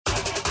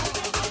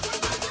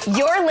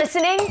You're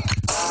listening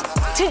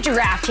to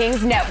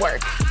DraftKings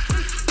Network.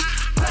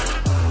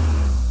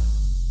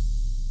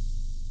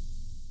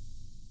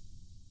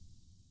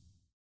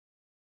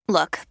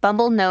 Look,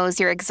 Bumble knows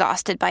you're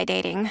exhausted by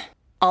dating.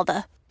 All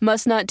the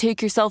must not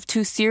take yourself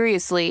too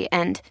seriously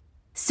and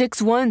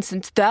 6'1"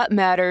 since that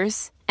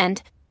matters.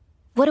 And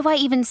what do I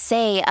even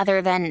say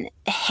other than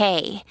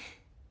hey?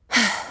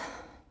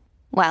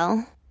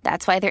 Well,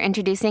 that's why they're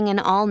introducing an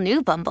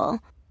all-new Bumble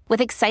with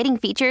exciting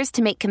features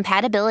to make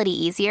compatibility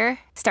easier,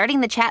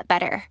 starting the chat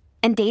better,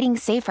 and dating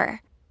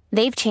safer.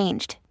 They've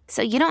changed,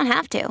 so you don't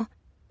have to.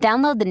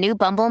 Download the new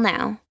Bumble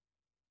now.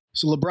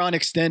 So LeBron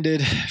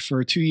extended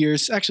for 2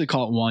 years. Actually,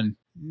 call it one.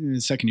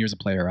 The second year's a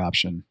player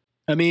option.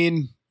 I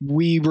mean,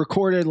 we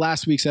recorded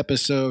last week's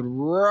episode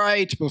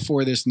right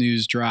before this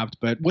news dropped,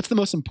 but what's the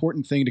most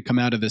important thing to come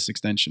out of this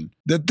extension?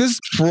 That this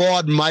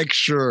fraud Mike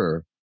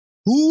Schur,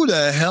 who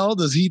the hell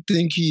does he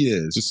think he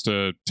is? Just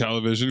a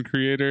television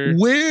creator.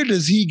 Where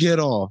does he get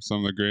off? Some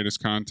of the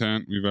greatest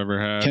content we've ever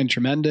had. Ken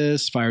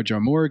Tremendous, Fire Joe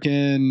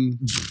Morgan.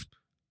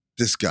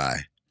 This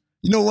guy.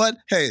 You know what?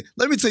 Hey,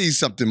 let me tell you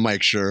something,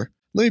 Mike Schur.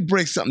 Let me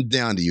break something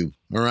down to you,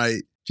 all right?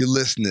 If you're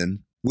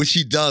listening, which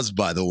he does,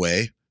 by the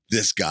way,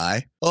 this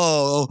guy.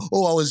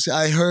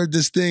 I heard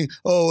this thing.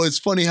 Oh, it's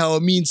funny how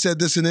Amin said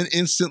this, and then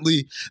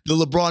instantly the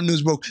LeBron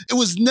news broke. It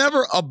was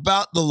never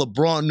about the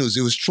LeBron news.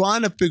 It was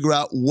trying to figure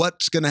out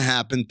what's going to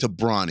happen to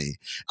Bronny.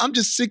 I'm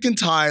just sick and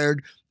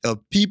tired of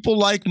people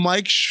like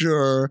Mike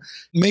Schur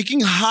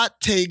making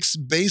hot takes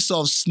based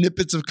off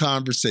snippets of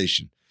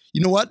conversation.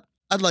 You know what?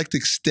 I'd like to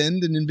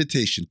extend an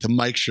invitation to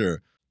Mike Schur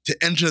to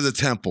enter the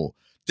temple,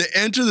 to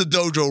enter the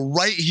dojo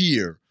right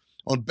here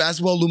on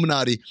Basketball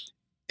Illuminati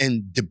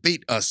and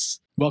debate us.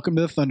 Welcome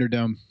to the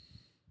Thunderdome.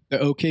 The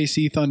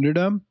OKC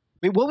Thunderdome.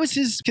 Wait, what was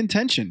his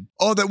contention?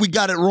 Oh, that we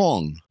got it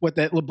wrong. What,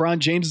 that LeBron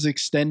James is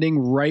extending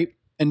right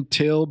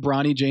until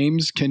Bronny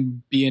James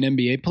can be an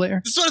NBA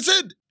player? That's what I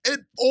said. It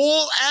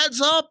all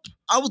adds up.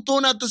 I was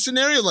throwing out the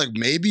scenario like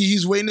maybe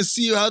he's waiting to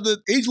see how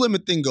the age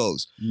limit thing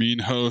goes. Mean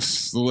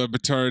hosts the Le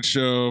Batard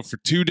show for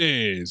 2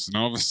 days, and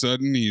all of a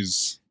sudden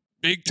he's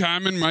big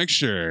time in Mike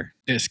Schur.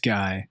 This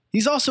guy.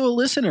 He's also a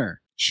listener.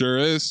 Sure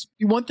is.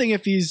 One thing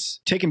if he's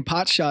taking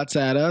pot shots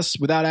at us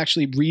without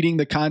actually reading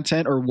the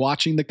content or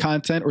watching the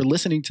content or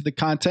listening to the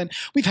content.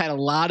 We've had a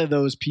lot of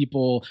those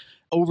people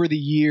over the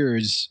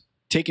years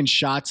taking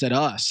shots at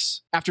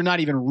us after not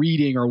even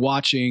reading or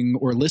watching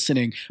or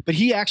listening, but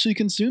he actually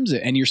consumes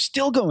it and you're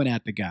still going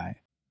at the guy.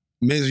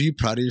 Maze, are you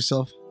proud of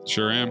yourself?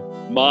 Sure am.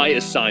 My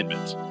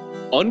assignment: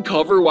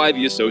 uncover why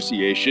the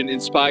association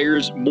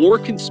inspires more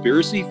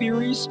conspiracy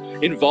theories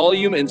in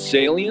volume and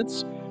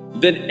salience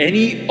than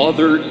any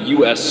other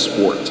U.S.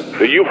 sport.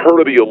 You've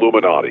heard of the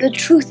Illuminati. The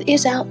truth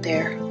is out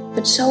there,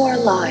 but so are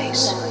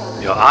lies.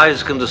 Your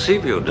eyes can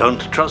deceive you. Don't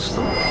trust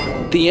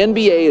them. The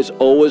NBA has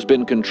always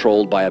been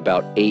controlled by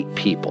about 8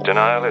 people.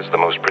 Denial is the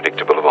most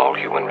predictable of all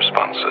human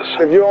responses.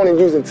 If you're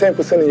only using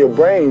 10% of your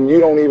brain, you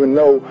don't even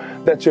know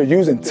that you're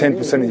using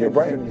 10% of your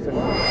brain.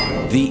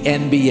 The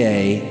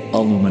NBA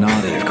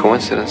Illuminati. If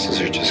coincidences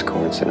are just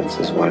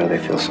coincidences, why do they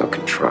feel so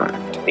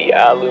contrived? The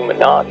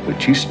Illuminati.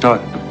 But you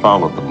start to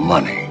follow the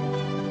money,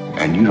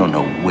 and you don't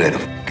know where the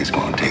f*** it's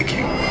going to take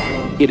you.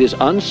 It is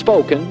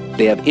unspoken.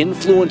 They have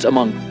influence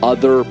among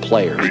other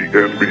players. The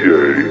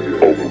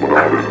NBA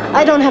Illuminati.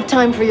 I don't have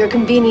time for your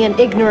convenient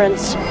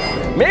ignorance.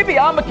 Maybe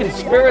I'm a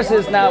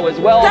conspiracist now as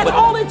well. That's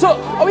all it took.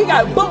 Oh, we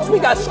got books, we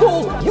got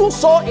schools. You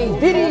saw a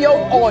video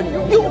on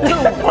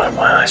YouTube. Why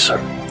my eyes, sir?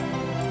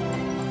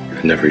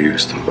 You've never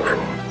used them before.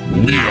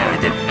 We are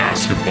the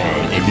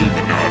Basketball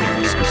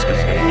Illuminati.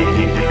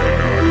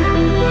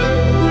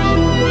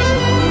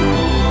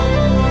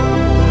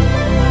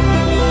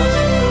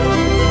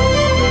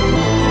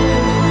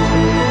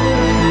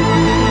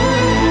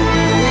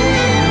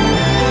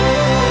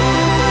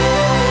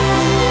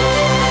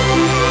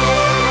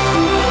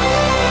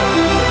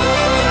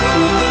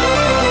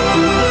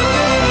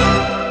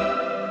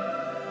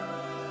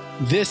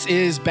 This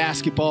is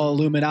Basketball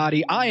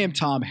Illuminati. I am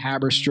Tom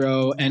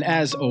Haberstroh, and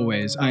as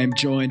always, I am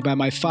joined by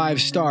my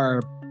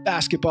 5-star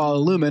Basketball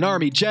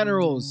Illuminati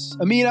generals,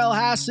 Amin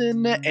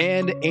Al-Hassan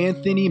and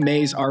Anthony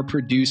Mays, our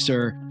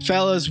producer.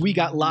 Fellas, we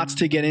got lots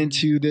to get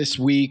into this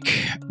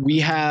week. We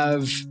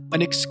have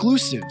an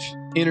exclusive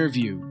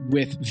interview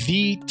with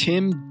the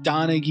Tim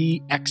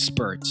Donaghy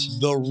expert.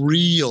 The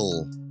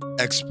real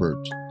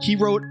expert. He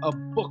wrote a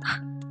book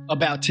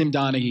about Tim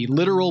Donaghy,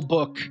 literal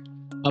book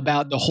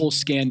about the whole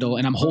scandal,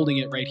 and I'm holding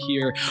it right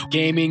here.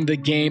 Gaming the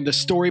Game, the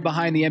story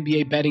behind the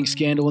NBA betting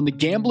scandal, and the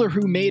gambler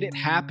who made it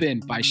happen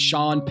by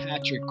Sean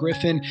Patrick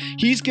Griffin.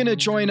 He's going to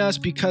join us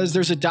because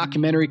there's a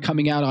documentary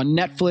coming out on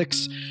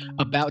Netflix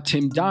about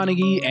Tim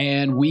Donaghy,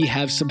 and we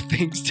have some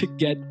things to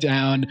get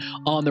down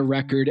on the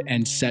record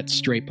and set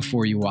straight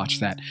before you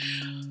watch that.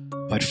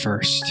 But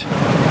first,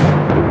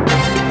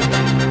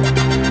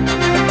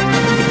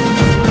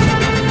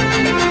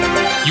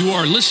 you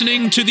are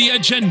listening to The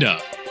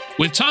Agenda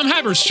with Tom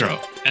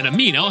Haberstroh and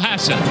Amin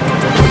Al-Hassan.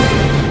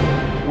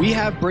 We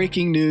have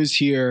breaking news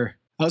here.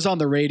 I was on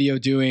the radio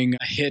doing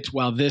a hit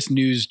while this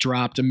news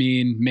dropped,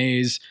 Amin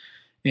Mays,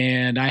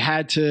 and I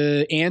had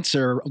to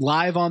answer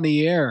live on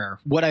the air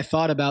what I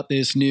thought about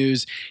this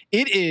news.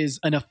 It is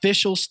an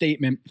official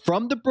statement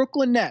from the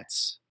Brooklyn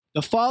Nets.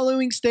 The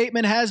following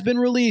statement has been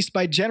released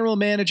by General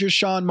Manager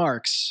Sean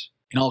Marks,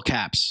 in all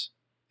caps.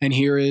 And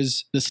here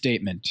is the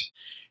statement.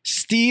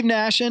 Steve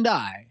Nash and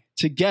I,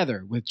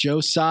 together with Joe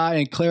Tsai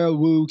and Clara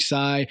Wu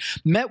Tsai,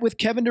 met with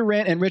Kevin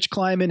Durant and Rich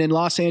Kleiman in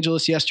Los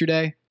Angeles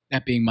yesterday,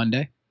 that being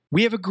Monday.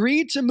 We have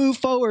agreed to move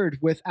forward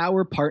with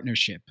our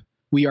partnership.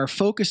 We are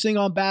focusing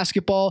on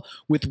basketball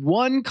with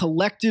one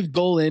collective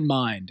goal in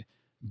mind: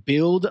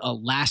 build a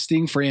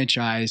lasting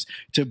franchise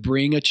to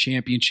bring a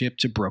championship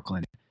to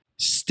Brooklyn.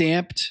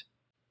 Stamped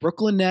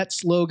Brooklyn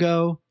Nets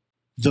logo,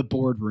 the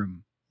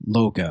boardroom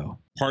logo.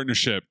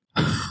 Partnership.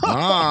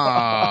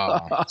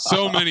 Ah.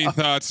 So many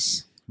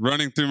thoughts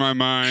running through my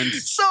mind.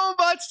 So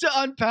much to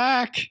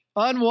unpack,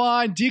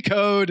 unwind,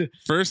 decode.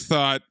 First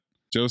thought,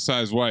 Joe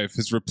Tsai's wife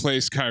has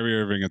replaced Kyrie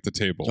Irving at the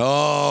table.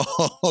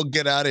 Oh,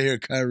 get out of here,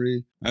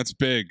 Kyrie. That's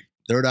big.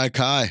 Third Eye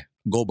Kai.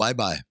 Go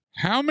bye-bye.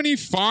 How many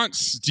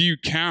fonts do you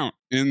count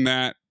in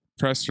that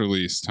press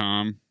release,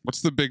 Tom?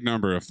 What's the big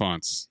number of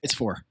fonts? It's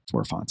 4.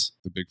 4 fonts.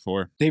 The big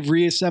 4. They've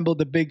reassembled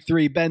the big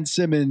 3: Ben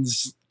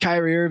Simmons,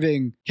 Kyrie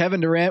Irving,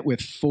 Kevin Durant, with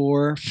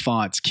 4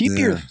 fonts. Keep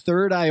your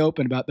third eye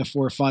open about the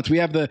 4 fonts. We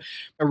have the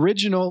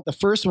original, the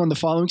first one. The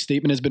following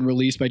statement has been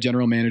released by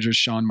General Manager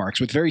Sean Marks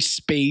with very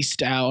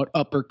spaced out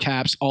upper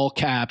caps, all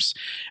caps,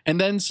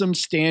 and then some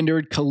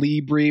standard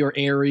Calibri or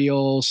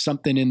Arial,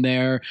 something in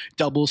there,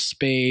 double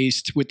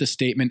spaced with the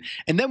statement.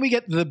 And then we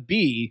get the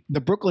B,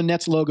 the Brooklyn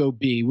Nets logo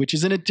B, which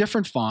is in a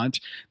different font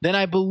than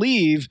I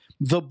believe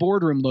the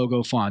boardroom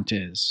logo font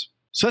is.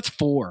 So that's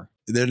 4.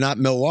 They're not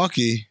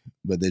Milwaukee,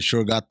 but they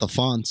sure got the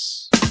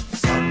fonts.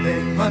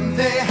 Sunday,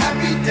 Monday,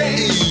 happy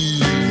days.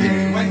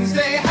 Tuesday,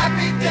 Wednesday,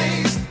 happy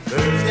days.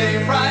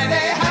 Thursday,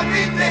 Friday,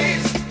 happy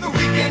days. The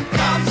weekend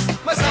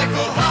comes, my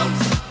cycle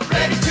hums,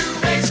 ready to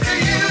race to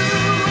you.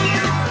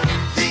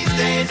 These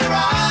days are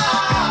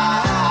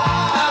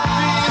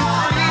happy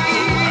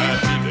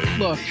and free.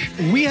 Look,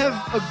 we have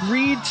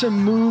agreed to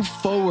move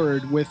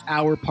forward with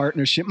our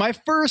partnership. My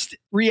first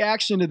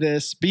reaction to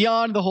this,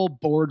 beyond the whole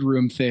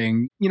boardroom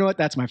thing, you know what?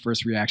 That's my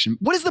first reaction.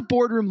 What is the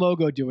boardroom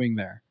logo doing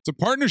there? It's a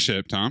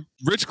partnership, Tom.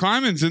 Rich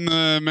Kleiman's in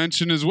the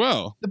mention as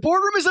well. The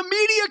boardroom is a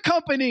media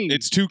company.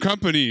 It's 2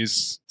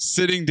 companies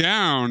sitting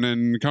down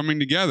and coming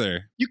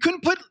together. You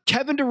couldn't put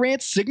Kevin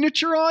Durant's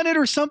signature on it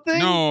or something?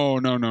 No.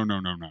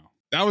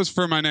 That was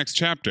for my next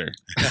chapter.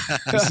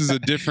 This is a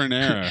different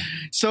era.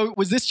 So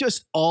was this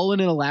just all in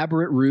an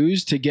elaborate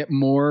ruse to get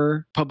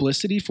more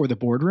publicity for the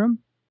boardroom?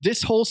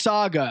 This whole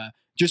saga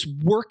just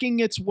working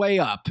its way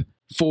up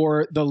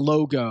for the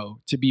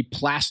logo to be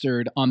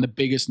plastered on the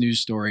biggest news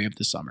story of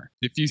the summer.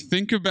 If you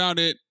think about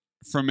it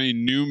from a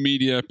new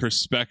media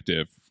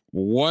perspective,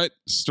 what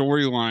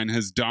storyline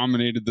has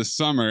dominated the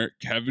summer?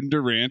 Kevin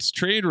Durant's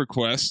trade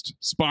request,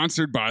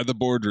 sponsored by the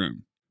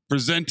boardroom,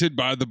 presented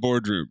by the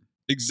boardroom,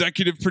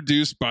 executive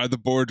produced by the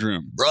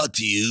boardroom, brought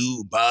to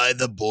you by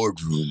the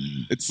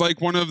boardroom. It's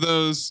like one of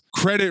those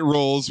credit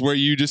rolls where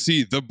you just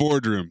see the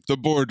boardroom, the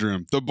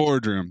boardroom, the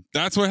boardroom.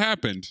 That's what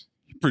happened.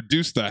 You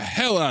produced the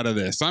hell out of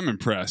this. I'm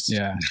impressed.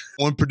 Yeah.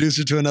 One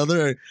producer to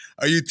another.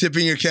 Are you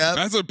tipping your cap?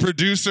 As a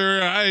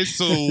producer, I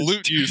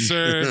salute you,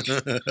 sir.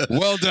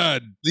 Well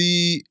done.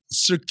 The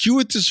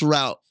circuitous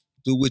route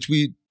through which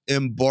we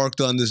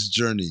embarked on this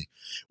journey.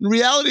 In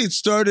reality, it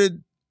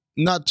started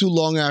not too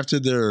long after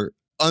their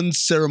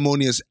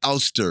unceremonious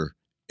ouster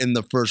in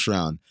the first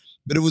round,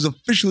 but it was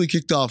officially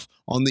kicked off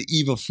on the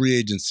eve of free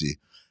agency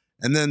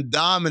and then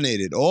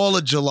dominated all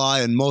of July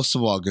and most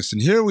of August. And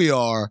here we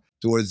are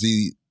towards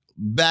the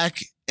back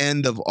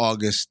end of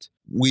August.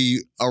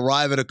 We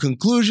arrive at a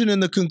conclusion,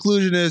 and the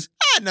conclusion is,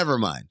 never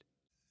mind.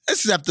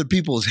 This is after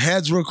people's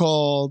heads were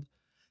called.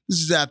 This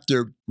is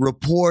after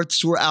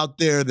reports were out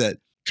there that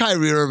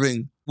Kyrie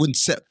Irving wouldn't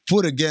set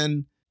foot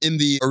again in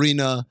the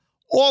arena.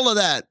 All of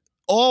that.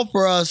 All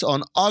for us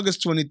on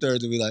August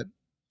 23rd to be like,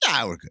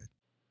 we're good.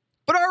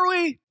 But are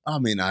we? I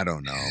mean, I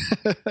don't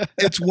know.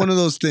 It's one of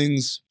those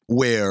things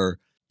where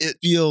it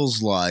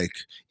feels like,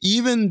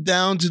 even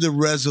down to the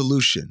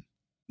resolution,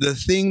 the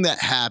thing that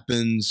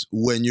happens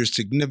when your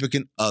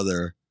significant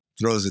other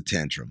throws a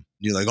tantrum.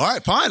 You're like, all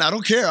right, fine. I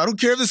don't care. I don't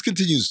care if this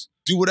continues.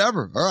 Do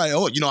whatever. All right.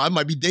 Oh, I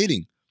might be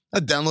dating. I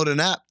download an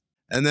app.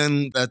 And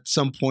then at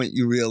some point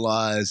you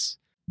realize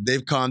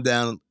they've calmed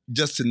down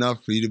just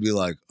enough for you to be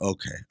like,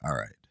 okay, all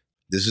right.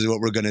 This is what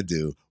we're going to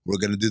do. We're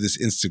going to do this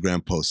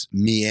Instagram post,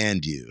 me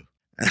and you.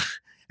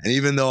 And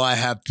even though I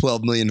have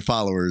 12 million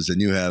followers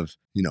and you have,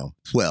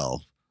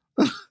 12,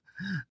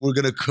 we're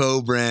going to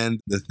co-brand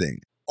the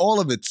thing.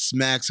 All of it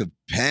smacks of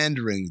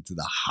pandering to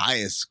the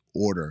highest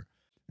order.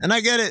 And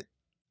I get it.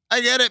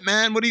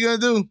 Man. What are you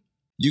going to do?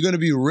 You're going to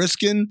be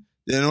risking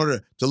in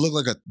order to look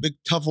like a big,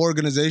 tough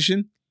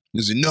organization?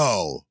 You say,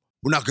 no,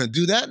 we're not going to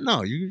do that.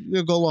 No, you're going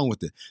to go along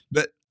with it.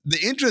 But the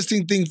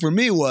interesting thing for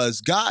me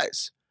was,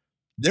 guys,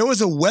 there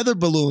was a weather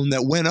balloon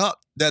that went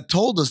up that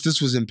told us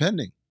this was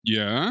impending.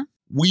 Yeah?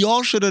 We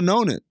all should have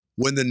known it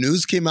when the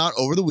news came out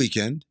over the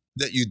weekend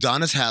that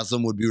Udonis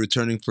Haslem would be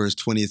returning for his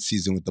 20th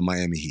season with the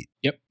Miami Heat.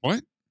 Yep.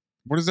 What?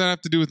 What does that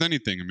have to do with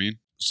anything? I mean,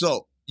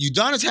 so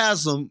Udonis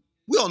Haslem,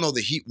 we all know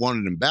the Heat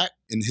wanted him back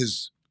in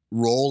his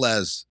role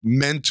as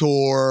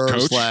mentor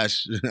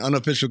 /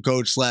 unofficial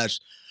coach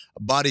 /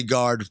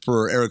 bodyguard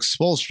for Eric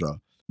Spoelstra.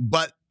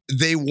 But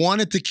they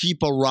wanted to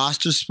keep a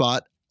roster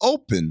spot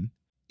open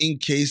in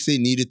case they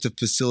needed to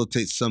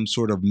facilitate some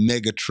sort of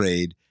mega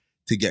trade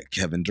to get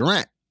Kevin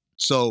Durant.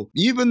 So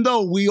even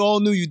though we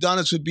all knew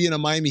Udonis would be in a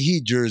Miami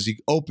Heat jersey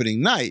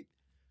opening night,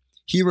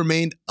 he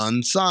remained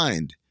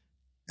unsigned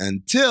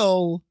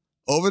until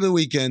over the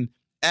weekend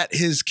at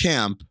his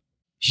camp,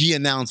 he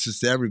announces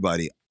to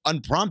everybody,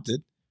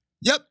 unprompted,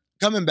 yep,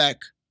 coming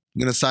back.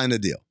 I'm going to sign a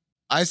deal.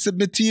 I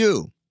submit to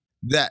you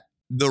that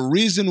the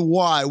reason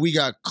why we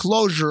got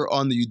closure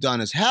on the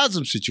Udonis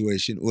Haslem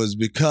situation was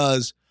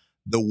because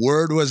the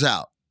word was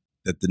out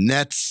that the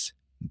Nets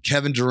and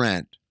Kevin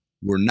Durant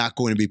were not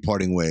going to be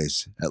parting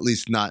ways, at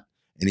least not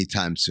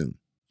anytime soon.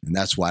 And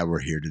that's why we're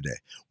here today.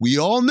 We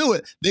all knew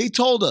it. They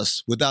told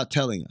us without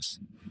telling us.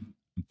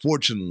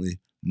 Unfortunately,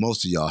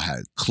 most of y'all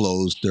had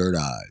closed third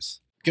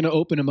eyes. Going to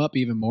open them up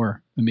even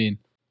more. I mean,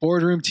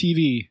 Boardroom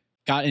TV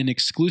got an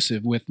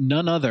exclusive with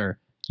none other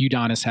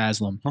Udonis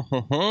Haslem.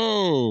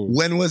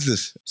 When was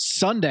this?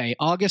 Sunday,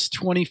 August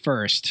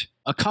 21st.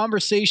 A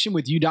conversation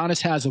with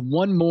Udonis Haslem,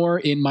 one more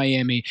in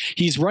Miami.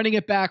 He's running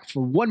it back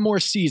for one more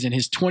season,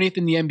 his 20th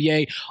in the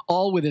NBA,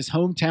 all with his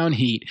hometown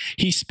Heat.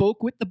 He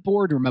spoke with the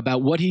boardroom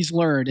about what he's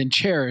learned and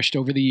cherished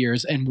over the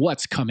years and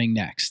what's coming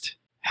next.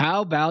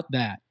 How about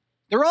that?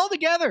 They're all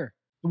together.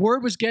 The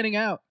word was getting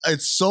out.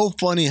 It's so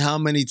funny how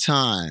many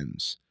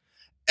times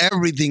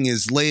everything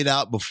is laid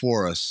out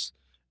before us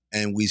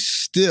and we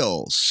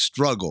still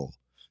struggle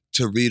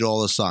to read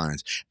all the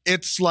signs.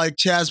 It's like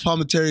Chaz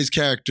Palminteri's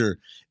character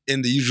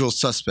in The Usual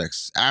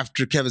Suspects.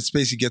 After Kevin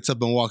Spacey gets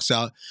up and walks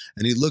out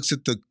and he looks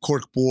at the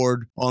cork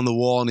board on the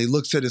wall and he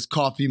looks at his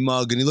coffee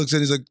mug and he looks at it,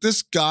 he's like,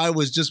 this guy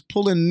was just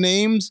pulling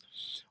names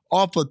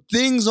off of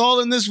things all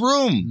in this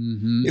room.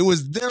 Mm-hmm. It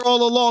was there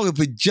all along if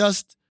we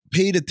just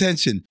paid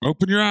attention.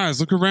 Open your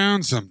eyes, look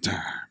around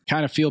sometime.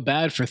 Kind of feel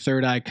bad for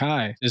Third Eye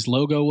Kai. His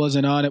logo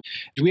wasn't on it.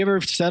 Do we ever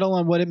settle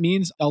on what it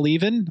means? All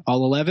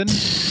 11?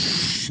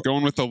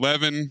 Going with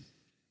 11.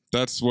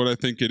 That's what I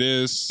think it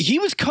is. He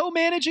was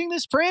co-managing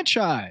this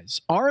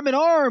franchise, arm in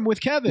arm with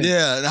Kevin.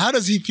 Yeah. How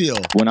does he feel?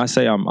 When I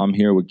say I'm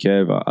here with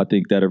Kev, I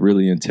think that it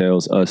really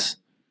entails us,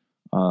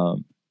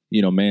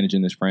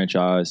 managing this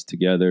franchise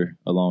together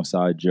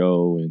alongside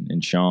Joe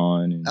and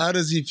Sean. And how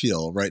does he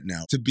feel right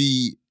now to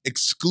be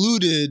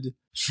excluded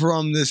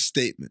from this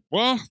statement?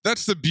 Well,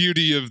 that's the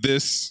beauty of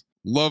this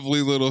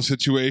lovely little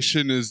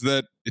situation, is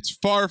that it's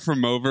far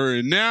from over,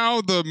 and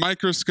now the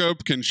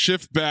microscope can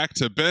shift back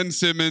to Ben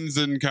Simmons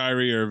and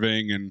Kyrie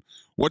Irving and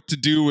what to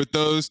do with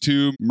those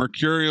two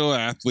mercurial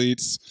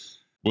athletes.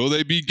 Will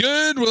they be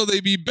good? Will they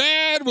be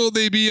bad? Will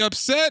they be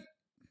upset?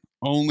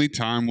 Only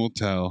time will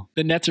tell.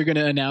 The Nets are going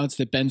to announce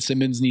that Ben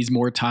Simmons needs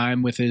more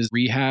time with his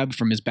rehab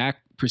from his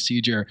back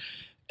procedure.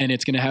 And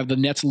it's going to have the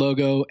Nets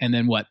logo and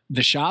then what?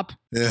 The shop?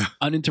 Yeah.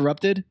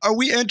 Uninterrupted? Are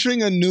we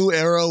entering a new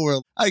era where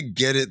I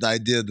get it, the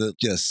idea that,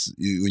 yes,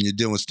 when you're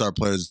dealing with star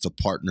players, it's a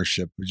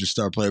partnership with your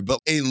star player,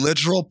 but a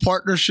literal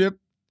partnership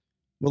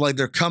with like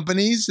their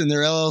companies and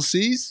their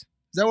LLCs? Is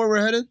that where we're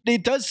headed?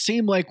 It does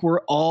seem like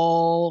we're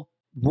all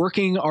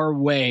working our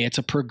way. It's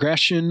a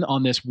progression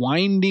on this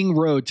winding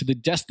road to the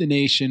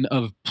destination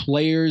of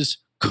players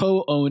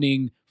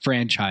co-owning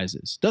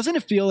franchises. Doesn't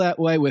it feel that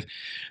way with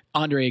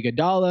Andre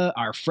Iguodala,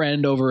 our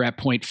friend over at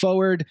Point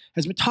Forward,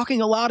 has been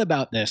talking a lot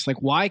about this.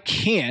 Like, why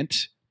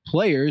can't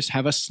players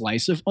have a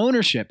slice of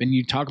ownership? And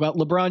you talk about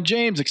LeBron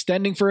James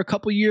extending for a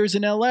couple years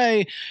in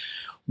LA.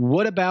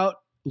 What about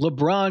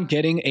LeBron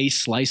getting a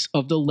slice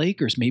of the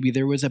Lakers? Maybe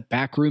there was a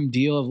backroom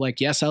deal of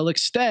like, yes, I'll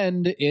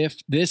extend. If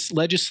this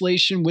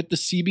legislation with the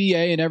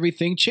CBA and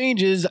everything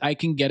changes, I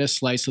can get a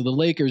slice of the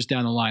Lakers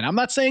down the line. I'm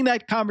not saying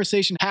that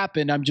conversation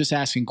happened. I'm just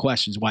asking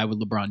questions. Why would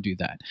LeBron do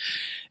that?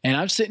 And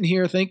I'm sitting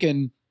here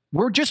thinking,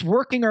 we're just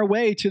working our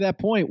way to that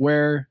point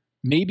where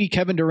maybe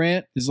Kevin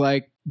Durant is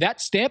like, that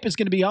stamp is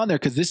going to be on there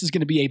because this is going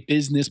to be a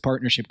business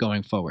partnership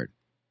going forward.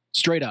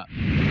 Straight up.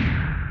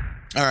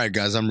 All right,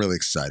 guys, I'm really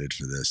excited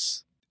for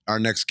this. Our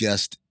next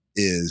guest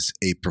is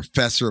a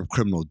professor of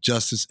criminal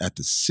justice at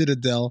the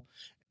Citadel,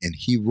 and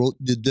he wrote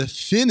the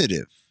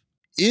definitive,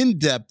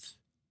 in-depth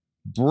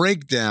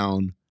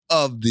breakdown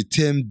of the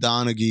Tim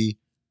Donaghy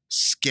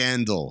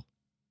scandal.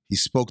 He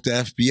spoke to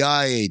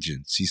FBI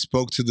agents. He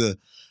spoke to the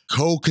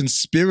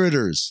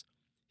co-conspirators.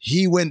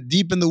 He went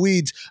deep in the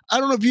weeds. I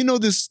don't know if you know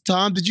this,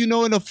 Tom. Did you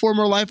know in a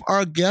former life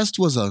our guest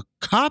was a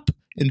cop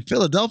in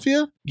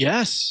Philadelphia?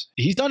 Yes,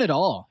 he's done it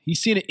all. He's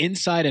seen it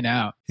inside and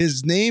out.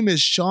 His name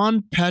is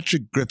Sean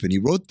Patrick Griffin. He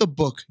wrote the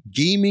book,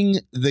 Gaming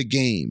the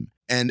Game.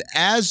 And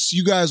as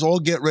you guys all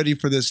get ready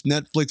for this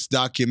Netflix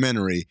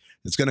documentary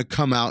that's going to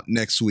come out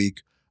next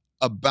week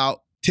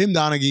about Tim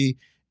Donaghy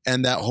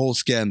and that whole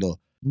scandal,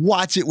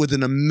 Watch it with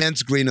an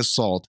immense grain of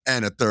salt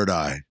and a third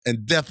eye.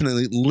 And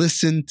definitely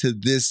listen to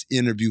this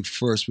interview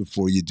first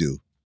before you do.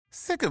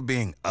 Sick of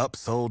being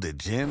upsold at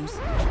gyms?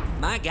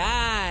 My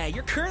guy,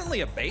 you're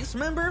currently a base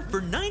member?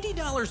 For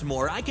 $90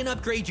 more, I can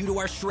upgrade you to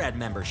our Shred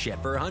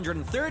membership. For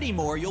 $130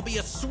 more, you'll be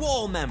a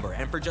Swole member.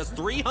 And for just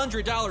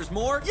 $300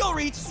 more, you'll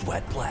reach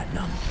Sweat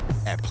Platinum.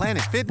 At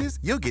Planet Fitness,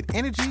 you'll get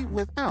energy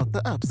without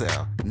the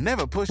upsell.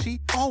 Never pushy,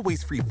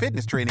 always free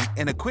fitness training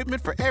and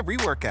equipment for every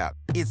workout.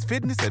 It's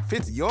fitness that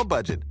fits your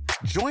budget.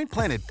 Join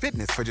Planet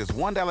Fitness for just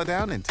 $1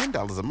 down and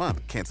 $10 a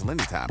month. Cancel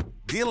anytime.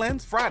 Deal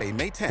ends Friday,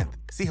 May 10th.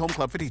 See Home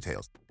Club for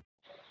details.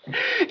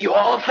 You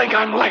all think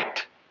I'm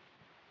late.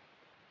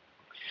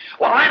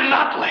 Well, I'm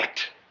not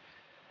late.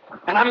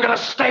 And I'm going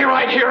to stay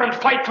right here and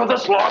fight for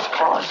this lost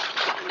cause,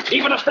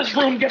 even if this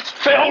room gets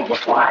filled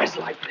with lies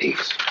like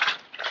these.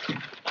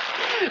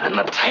 And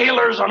the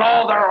Taylors and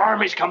all their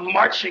armies come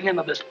marching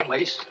into this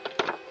place.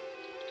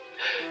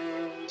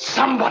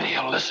 Somebody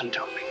will listen to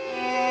me.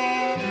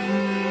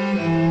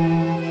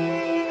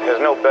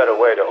 There's no better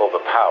way to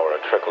overpower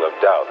a trickle of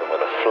doubt than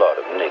with a flood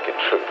of naked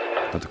truth.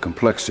 But the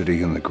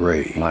complexity and the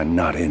gray lie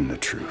not in the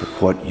truth, but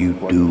what you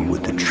do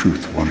with the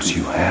truth once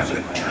you have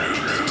it.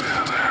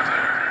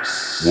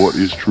 What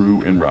is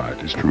true and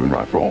right is true and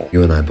right for all.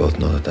 You and I both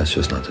know that that's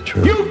just not the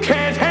truth. You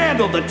can't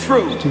handle the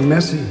truth. Too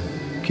messy.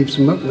 Keeps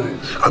them up night.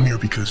 I'm here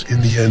because in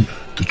the end,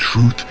 the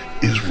truth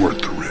is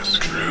worth the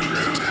risk.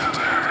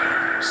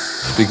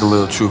 Speak a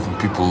little truth and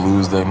people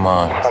lose their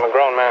minds. I'm a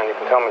grown man, you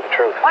can tell me the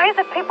truth. Why is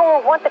it people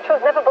who want the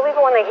truth never believe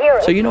it when they hear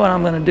it? So you know what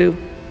I'm going to do?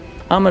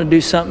 I'm going to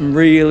do something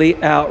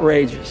really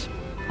outrageous.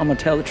 I'm going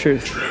to tell the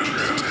truth.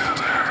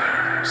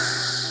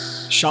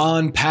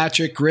 Sean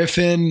Patrick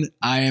Griffin,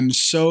 I am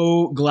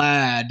so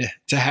glad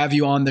to have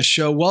you on the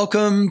show.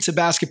 Welcome to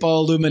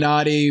Basketball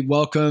Illuminati.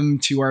 Welcome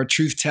to our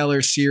Truth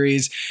Teller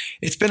series.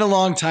 It's been a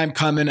long time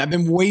coming. I've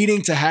been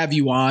waiting to have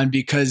you on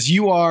because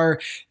you are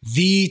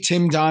the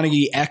Tim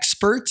Donaghy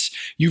expert.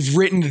 You've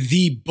written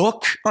the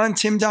book on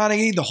Tim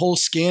Donaghy, the whole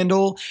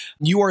scandal.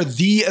 You are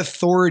the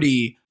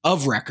authority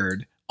of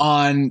record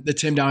on the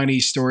Tim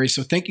Donaghy story.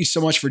 So thank you so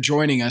much for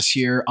joining us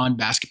here on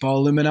Basketball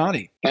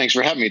Illuminati. Thanks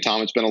for having me,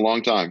 Tom. It's been a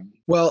long time.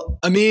 Well,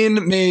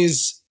 Amin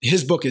Mays,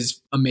 his book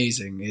is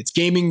amazing. It's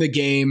Gaming the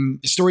Game,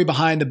 the story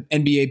behind the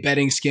NBA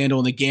betting scandal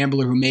and the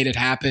gambler who made it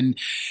happen.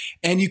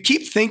 And you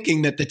keep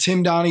thinking that the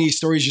Tim Donaghy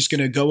story is just going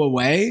to go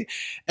away.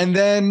 And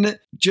then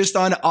just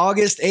on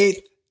August 8th,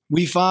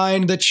 we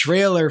find the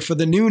trailer for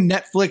the new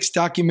Netflix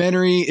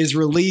documentary is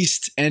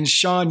released. And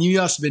Sean, you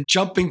must have been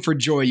jumping for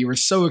joy. You were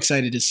so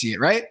excited to see it,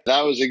 right?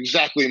 That was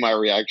exactly my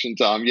reaction,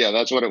 Tom. Yeah,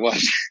 that's what it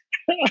was.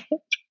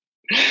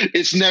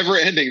 It's never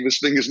ending. This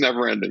thing is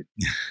never ending.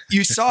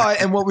 You saw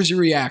it, and what was your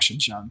reaction,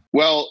 Sean?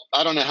 Well,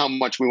 I don't know how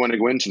much we want to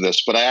go into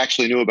this, but I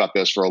actually knew about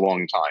this for a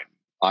long time.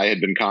 I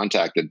had been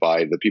contacted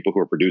by the people who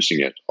were producing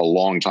it a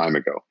long time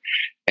ago.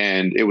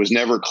 And it was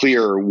never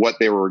clear what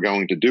they were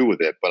going to do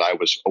with it, but I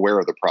was aware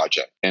of the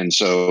project. And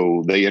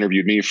so they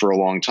interviewed me for a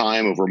long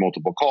time over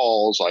multiple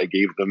calls. I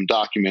gave them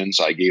documents.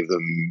 I gave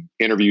them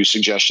interview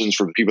suggestions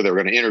for the people they were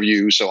going to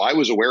interview. So I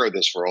was aware of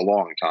this for a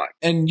long time.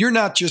 And you're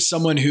not just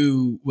someone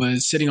who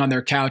was sitting on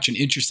their couch and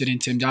interested in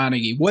Tim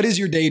Donaghy. What is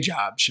your day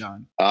job,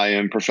 Sean? I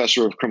am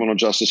professor of criminal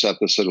justice at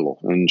the Citadel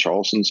in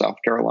Charleston, South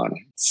Carolina.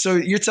 So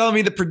you're telling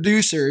me the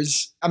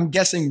producers, I'm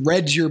guessing,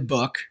 read your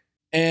book,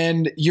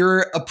 and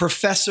you're a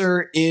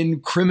professor in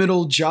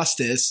criminal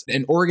justice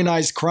and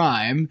organized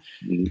crime.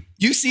 Mm-hmm.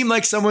 You seem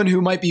like someone who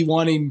might be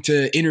wanting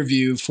to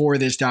interview for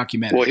this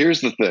documentary. Well,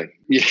 here's the thing.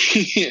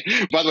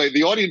 By the way,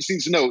 the audience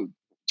needs to know,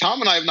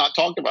 Tom and I have not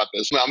talked about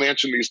this. I'm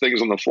answering these things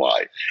on the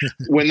fly.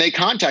 When they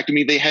contacted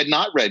me, they had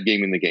not read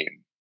Gaming the Game.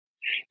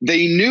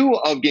 They knew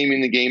of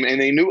Gaming the Game and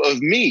they knew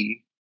of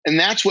me. And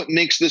that's what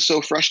makes this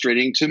so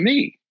frustrating to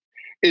me.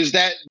 Is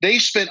that they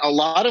spent a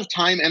lot of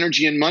time,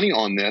 energy, and money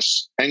on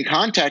this and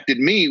contacted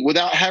me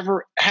without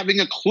having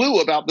a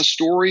clue about the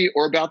story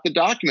or about the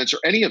documents or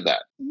any of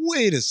that.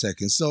 Wait a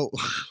second. So,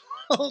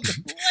 hold on.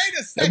 Wait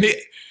a second.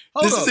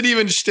 This isn't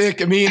even shtick.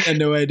 I had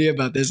no idea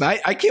about this. I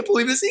can't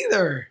believe this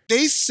either.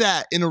 They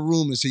sat in a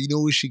room and said, you know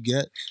what we should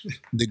get?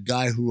 The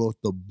guy who wrote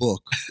the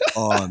book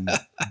on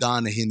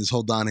Donaghy and this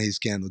whole Donaghy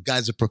scandal. The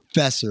guy's a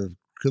professor of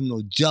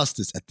criminal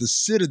justice at the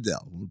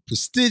Citadel, a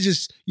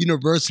prestigious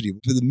university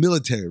for the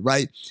military,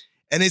 right?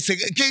 And they say,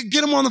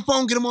 get him on the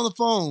phone, get him on the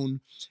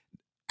phone.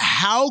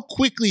 How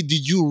quickly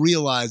did you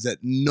realize that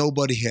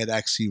nobody had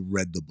actually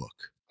read the book?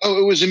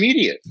 Oh, it was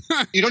immediate.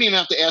 You don't even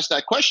have to ask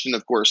that question,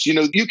 of course.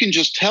 You can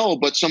just tell,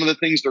 but some of the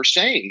things they're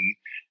saying,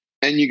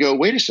 and you go,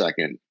 wait a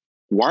second,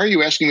 why are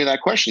you asking me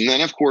that question? And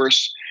then, of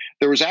course,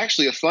 there was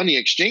actually a funny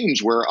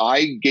exchange where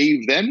I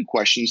gave them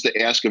questions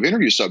to ask of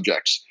interview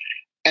subjects.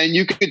 And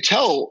you could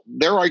tell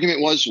their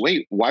argument was,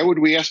 wait, why would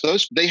we ask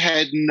those? They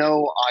had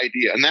no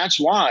idea. And that's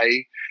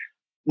why,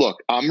 look,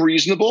 I'm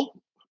reasonable.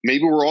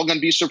 Maybe we're all going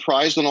to be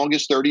surprised on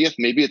August 30th.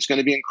 Maybe it's going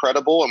to be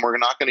incredible and we're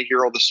not going to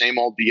hear all the same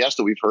old BS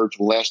that we've heard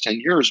for the last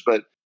 10 years.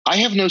 But I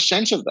have no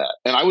sense of that.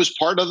 And I was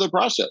part of the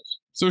process.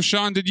 So,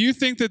 Sean, did you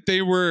think that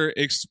they were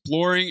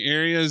exploring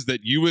areas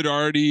that you had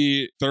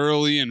already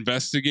thoroughly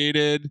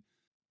investigated,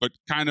 but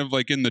kind of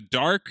like in the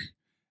dark,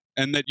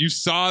 and that you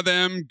saw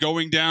them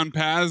going down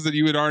paths that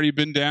you had already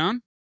been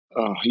down?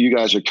 Oh, you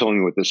guys are killing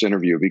me with this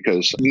interview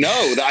because no,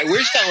 I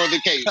wish that were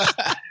the case.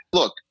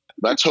 Look,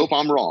 let's hope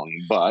I'm wrong.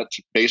 But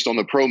based on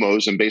the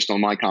promos and based on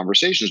my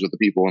conversations with the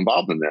people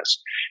involved in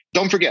this,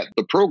 don't forget,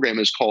 the program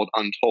is called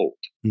Untold.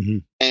 Mm-hmm.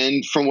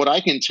 And from what I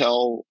can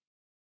tell,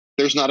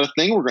 there's not a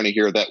thing we're going to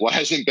hear that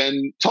hasn't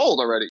been told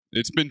already.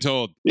 It's been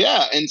told.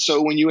 Yeah. And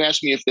so when you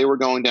asked me if they were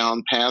going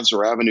down paths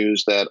or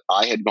avenues that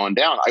I had gone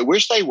down, I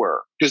wish they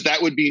were, because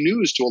that would be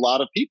news to a lot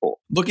of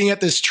people. Looking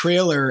at this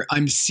trailer,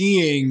 I'm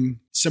seeing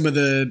some of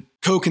the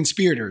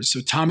co-conspirators.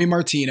 So Tommy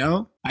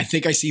Martino, I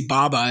think I see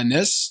Baba in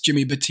this,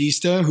 Jimmy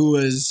Batista, who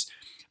was,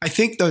 I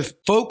think, the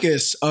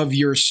focus of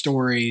your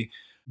story,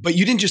 but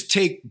you didn't just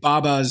take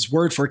Baba's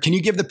word for it. Can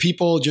you give the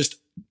people just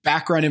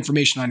background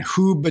information on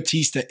who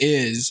Batista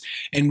is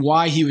and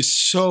why he was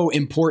so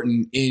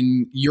important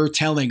in your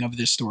telling of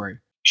this story?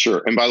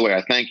 Sure. And by the way,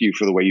 I thank you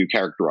for the way you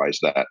characterized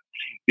that,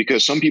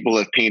 because some people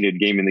have painted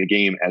Gamblin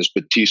Again as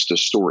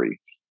Batista's story.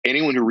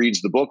 Anyone who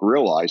reads the book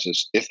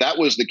realizes if that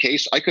was the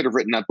case, I could have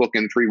written that book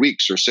in 3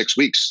 weeks or 6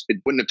 weeks.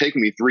 It wouldn't have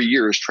taken me 3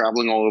 years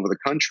traveling all over the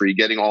country,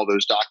 getting all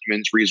those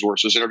documents,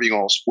 resources, interviewing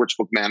all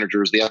sportsbook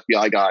managers, the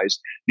FBI guys,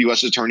 the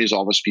U.S. Attorney's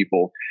Office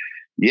people.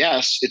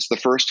 Yes, it's the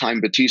first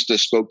time Batista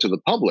spoke to the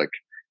public,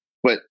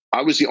 but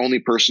I was the only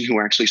person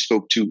who actually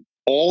spoke to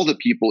all the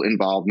people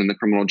involved in the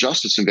criminal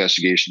justice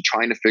investigation,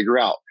 trying to figure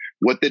out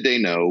what did they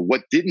know,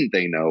 what didn't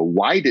they know,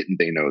 why didn't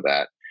they know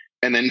that,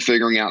 and then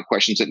figuring out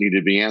questions that needed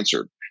to be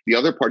answered. The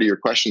other part of your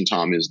question,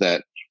 Tom, is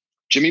that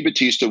Jimmy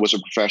Batista was a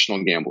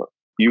professional gambler.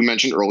 You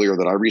mentioned earlier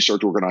that I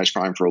research organized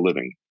crime for a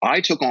living.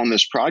 I took on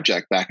this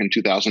project back in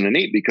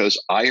 2008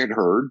 because I had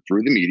heard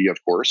through the media, of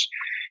course,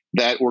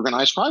 that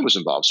organized crime was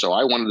involved. So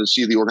I wanted to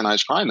see the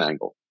organized crime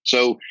angle.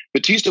 So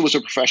Batista was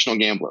a professional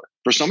gambler.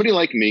 For somebody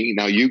like me,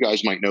 now you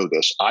guys might know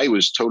this, I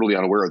was totally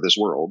unaware of this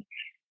world.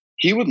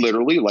 He would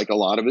literally, like a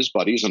lot of his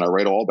buddies, and I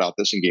write all about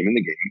this in Gamblin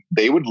Again,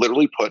 they would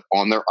literally put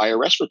on their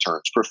IRS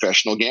returns,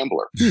 professional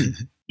gambler.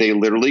 They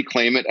literally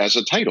claim it as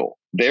a title.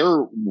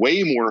 They're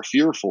way more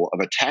fearful of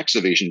a tax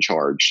evasion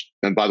charge.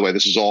 And by the way,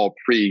 this is all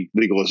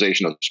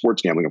pre-legalization of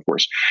sports gambling, of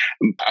course.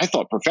 I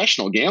thought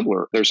professional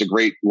gambler, there's a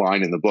great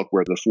line in the book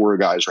where the 4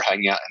 guys are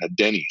hanging out in a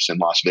Denny's in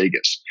Las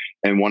Vegas.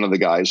 And one of the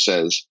guys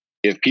says,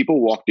 if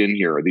people walked in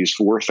here, these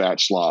 4 fat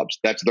slobs,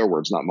 that's their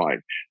words, not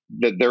mine,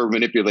 that they're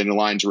manipulating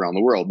lines around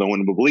the world, no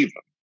one would believe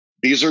them.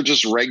 These are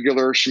just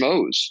regular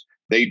schmoes.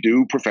 They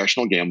do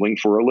professional gambling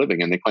for a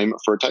living and they claim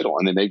it for a title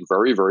and they make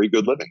very, very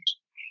good livings.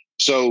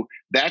 So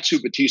that's who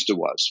Batista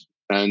was.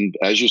 And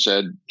as you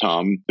said,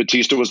 Tom,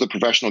 Batista was the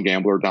professional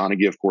gambler.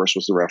 Donaghy, of course,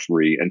 was the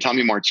referee. And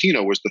Tommy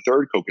Martino was the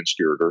third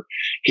co-conspirator.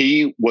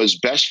 He was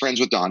best friends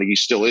with Donaghy,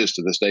 still is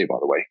to this day, by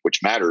the way, which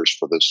matters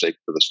for the sake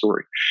of the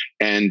story.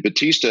 And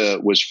Batista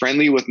was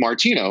friendly with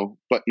Martino,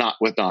 but not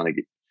with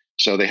Donaghy.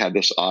 So they had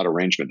this odd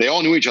arrangement. They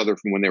all knew each other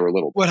from when they were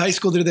little. What high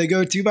school did they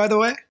go to, by the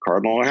way?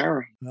 Cardinal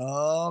O'Hara.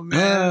 Oh,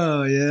 man.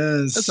 Oh,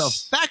 yes. That's a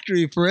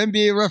factory for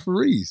NBA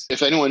referees.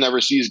 If anyone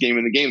ever sees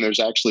Gamblin Again, there's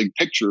actually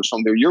pictures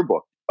from their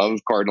yearbook of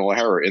Cardinal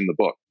O'Hara in the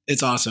book.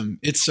 It's awesome.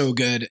 It's so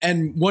good.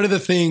 And one of the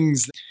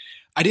things,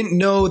 I didn't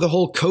know the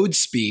whole code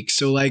speak.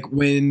 So like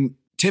when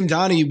Tim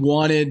Donaghy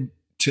wanted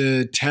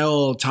to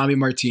tell Tommy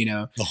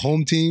Martino. The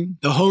home team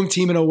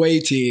and away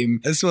team.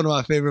 That's one of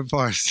my favorite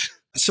parts.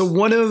 So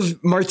one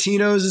of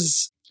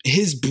Martino's,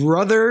 his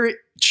brother,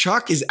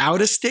 Chuck, is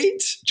out of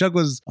state? Chuck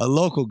was a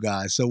local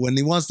guy. So when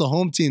he wants the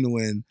home team to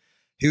win,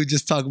 he would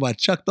just talk about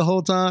Chuck the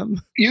whole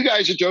time. You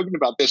guys are joking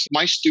about this.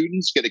 My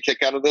students get a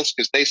kick out of this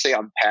because they say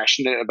I'm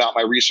passionate about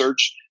my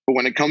research. But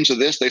when it comes to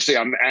this, they say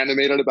I'm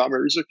animated about my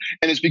research.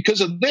 And it's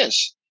because of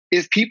this.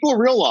 If people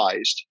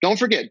realized, don't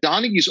forget,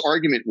 Donaghy's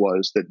argument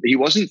was that he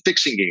wasn't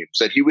fixing games,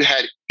 that he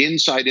had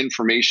inside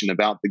information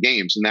about the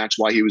games. And that's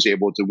why he was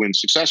able to win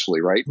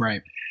successfully, right?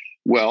 Right.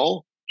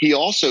 Well, he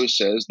also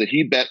says that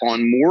he bet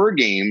on more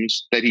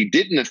games that he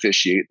didn't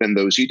officiate than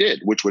those he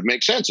did, which would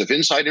make sense if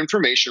inside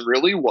information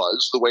really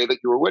was the way that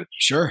you were winning.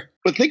 Sure.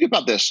 But think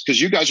about this, because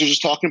you guys are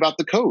just talking about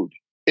the code.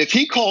 If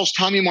he calls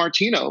Tommy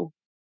Martino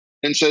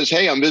and says,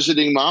 hey, I'm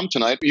visiting mom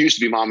tonight. It used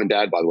to be mom and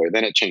dad, by the way.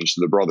 Then it changed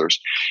to the brothers.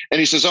 And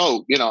he says,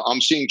 oh,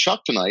 I'm seeing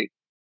Chuck tonight.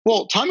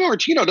 Well, Tommy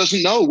Martino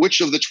doesn't know which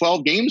of the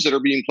 12 games that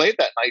are being played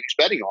that night he's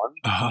betting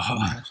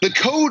on. The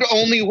code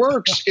only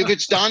works if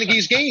it's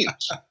Donaghy's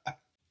games.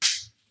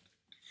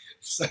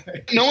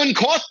 Sorry. No one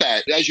caught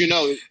that. As you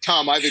know,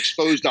 Tom, I've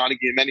exposed Donaghy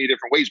in many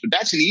different ways, but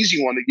that's an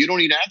easy one that you don't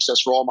need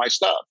access for all my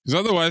stuff. Because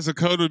otherwise the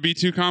code would be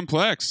too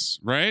complex,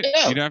 right?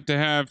 Yeah. You'd have to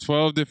have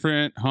 12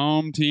 different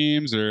home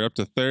teams or up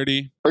to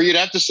 30. Or you'd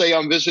have to say,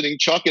 I'm visiting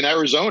Chuck in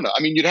Arizona.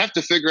 I mean, you'd have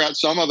to figure out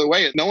some other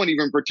way. No one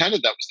even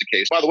pretended that was the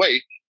case. By the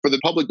way, for the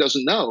public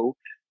doesn't know,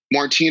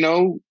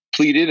 Martino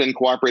pleaded and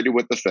cooperated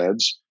with the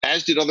feds,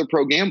 as did other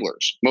pro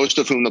gamblers, most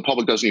of whom the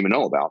public doesn't even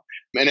know about.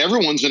 And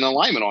everyone's in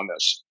alignment on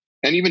this.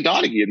 And even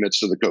Donaghy admits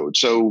to the code.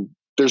 So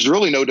There's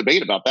really no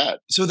debate about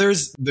that. So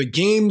there's the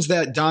games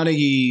that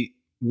Donaghy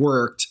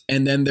worked,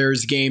 and then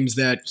there's games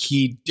that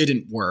he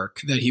didn't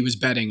work, that he was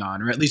betting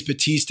on, or at least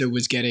Batista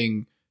was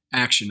getting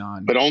action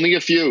on. But only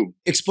a few.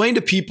 Explain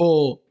to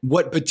people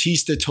what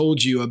Batista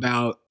told you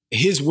about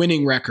his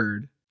winning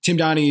record, Tim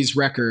Donaghy's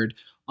record,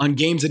 on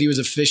games that he was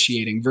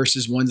officiating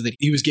versus ones that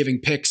he was giving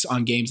picks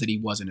on games that he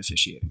wasn't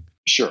officiating.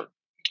 Sure.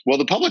 Well,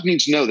 the public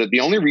needs to know that the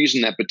only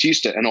reason that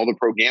Batista and all the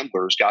pro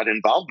gamblers got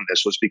involved in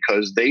this was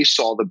because they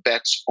saw the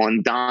bets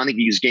on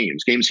Donaghy's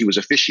games he was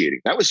officiating.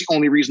 That was the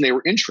only reason they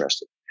were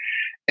interested.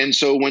 And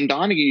so when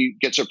Donaghy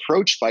gets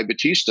approached by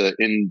Batista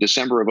in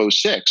December of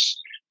 2006,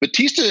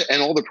 Batista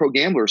and all the pro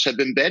gamblers have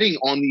been betting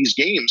on these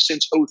games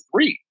since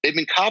 2003. They've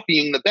been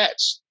copying the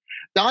bets.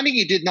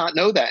 Donaghy did not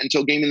know that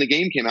until Gamblin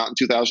Again came out in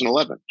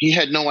 2011. He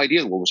had no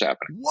idea what was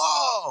happening.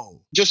 Whoa!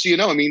 Just so you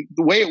know, I mean,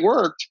 the way it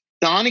worked,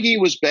 Donaghy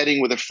was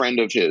betting with a friend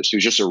of his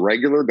who's just a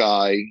regular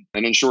guy,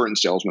 an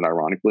insurance salesman,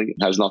 ironically.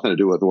 It has nothing to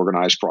do with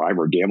organized crime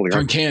or gambling.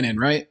 Kincannon,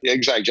 right? Yeah,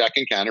 exactly. Jack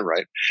Kincannon,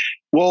 right?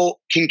 Well,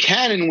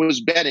 Kincannon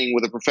was betting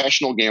with a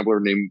professional gambler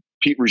named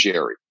Pete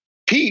Ruggieri.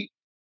 Pete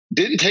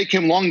didn't take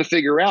him long to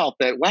figure out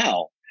that,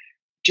 wow,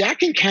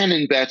 Jack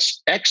Kincannon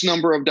bets X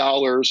number of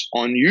dollars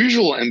on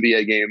usual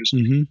NBA games,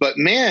 but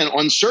man,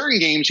 on certain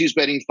games, he's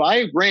betting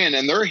 $5,000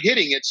 and they're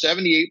hitting at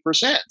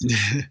 78%.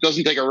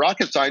 Doesn't take a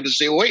rocket scientist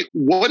to say, wait,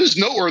 what is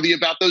noteworthy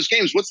about those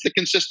games? What's the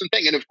consistent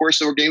thing? And of course,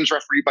 there were games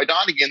refereed by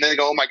Donaghy, and they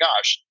go, oh my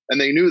gosh.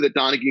 And they knew that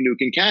Donaghy knew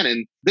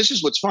Kincannon. This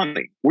is what's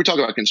funny. We're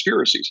talking about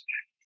conspiracies.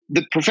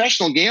 The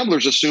professional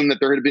gamblers assumed that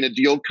there had been a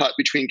deal cut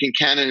between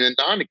Kincannon and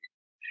Donaghy.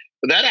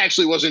 But that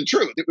actually wasn't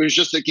true. It was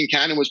just that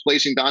Kincannon was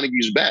placing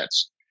Donaghy's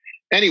bets.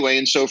 Anyway,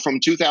 and so from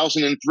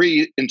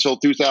 2003 until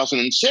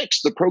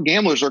 2006, the pro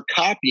gamblers are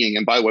copying.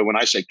 And by the way, when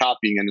I say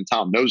copying, and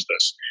Tom knows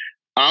this,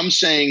 I'm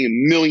saying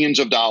millions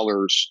of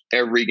dollars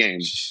every game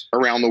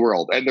around the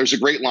world. And there's a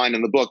great line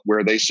in the book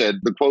where they said,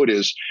 the quote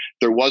is,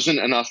 there wasn't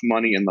enough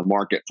money in the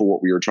market for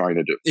what we were trying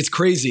to do. It's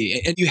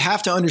crazy. And you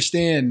have to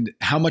understand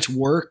how much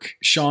work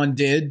Sean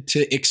did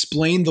to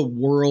explain the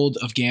world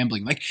of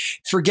gambling. Like,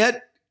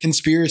 forget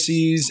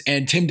conspiracies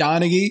and Tim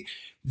Donaghy.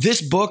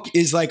 This book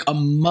is like a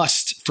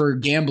must for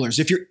gamblers.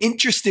 If you're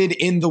interested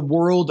in the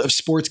world of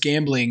sports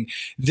gambling,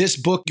 this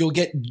book, you'll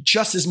get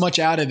just as much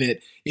out of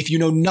it if you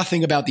know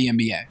nothing about the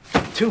NBA.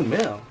 $2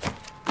 million?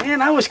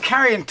 Man, I was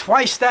carrying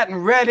twice that in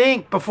red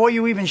ink before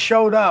you even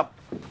showed up.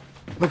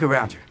 Look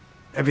around you.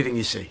 Everything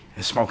you see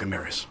is smoke and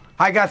mirrors.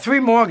 I got 3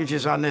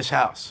 mortgages on this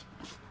house.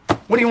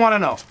 What do you want to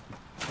know?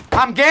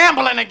 I'm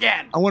gambling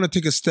again. I want to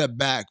take a step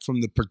back from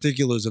the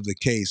particulars of the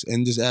case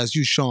and just ask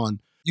you,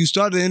 Sean, you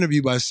started the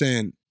interview by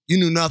saying you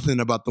knew nothing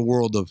about the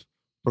world of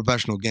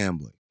professional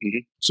gambling.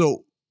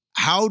 So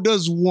how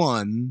does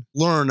one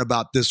learn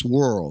about this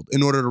world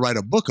in order to write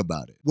a book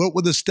about it? What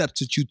were the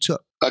steps that you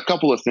took? A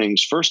couple of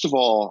things. First of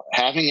all,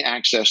 having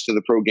access to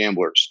the pro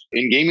gamblers.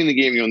 In Gaming the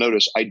Game, you'll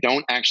notice I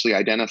don't actually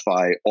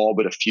identify all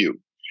but a few.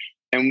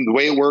 And the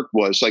way it worked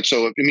was like,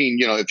 so, I mean,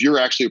 you know, if you're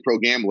actually a pro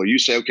gambler, you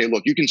say, okay,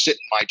 look, you can sit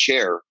in my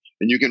chair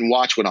and you can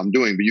watch what I'm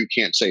doing, but you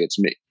can't say it's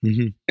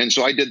me. And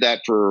so I did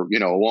that for, you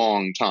know, a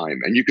long time.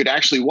 And you could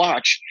actually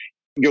watch.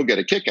 You'll get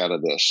a kick out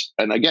of this.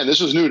 And again,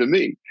 this was new to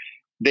me.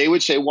 They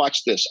would say,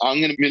 watch this. I'm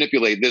going to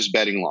manipulate this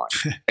betting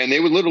line. And they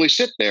would literally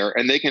sit there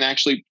and they can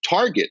actually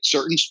target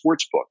certain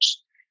sports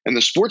books. And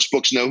the sports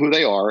books know who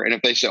they are. And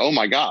if they say, oh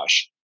my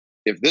gosh,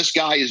 if this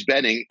guy is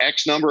betting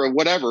X number of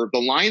whatever, the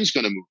line's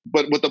going to move.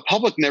 But what the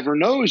public never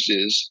knows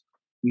is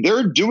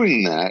they're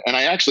doing that. And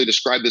I actually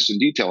describe this in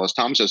detail, as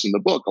Tom says in the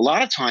book. A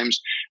lot of times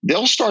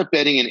they'll start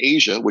betting in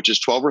Asia, which is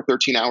 12 or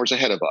 13 hours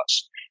ahead of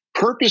us,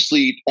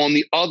 purposely on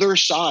the other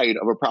side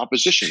of a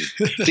proposition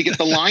to get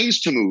the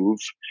lines to move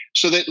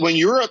so that when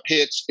Europe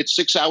hits, it's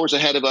 6 hours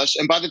ahead of us.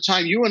 And by the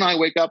time you and I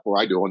wake up, or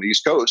I do on the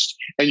East Coast,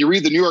 and you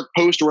read the New York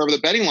Post or wherever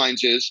the betting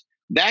lines is,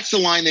 that's the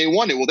line they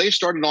wanted. Well, they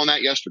started on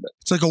that yesterday.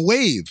 It's like a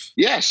wave.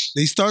 Yes.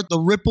 They start the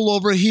ripple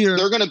over here.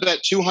 They're going to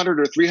bet 200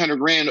 or 300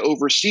 grand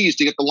overseas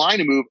to get the line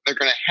to move. They're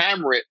going to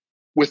hammer it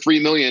with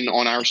 3 million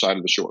on our side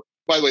of the shore.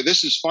 By the way,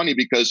 this is funny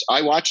because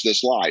I watch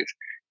this live.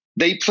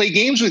 They play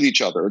games with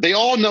each other. They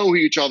all know who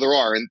each other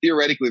are. And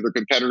theoretically, they're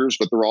competitors,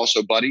 but they're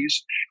also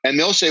buddies. And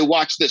they'll say,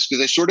 watch this, because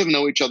they sort of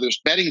know each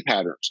other's betting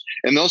patterns.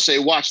 And they'll say,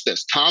 watch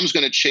this. Tom's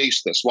going to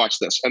chase this. Watch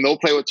this. And they'll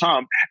play with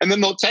Tom. And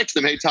then they'll text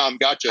him, hey, Tom,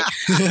 gotcha.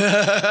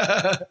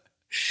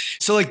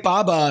 So like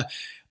Baba,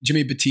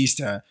 Jimmy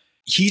Batista,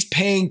 he's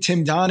paying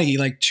Tim Donaghy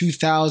like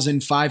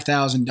 $2,000,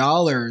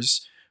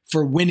 $5,000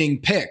 for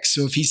winning picks.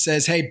 So if he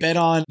says, hey, bet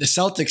on the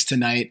Celtics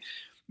tonight,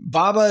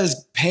 Baba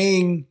is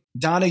paying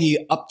Donaghy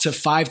up to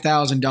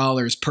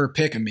 $5,000 per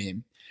pick, I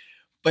mean.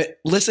 But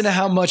listen to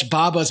how much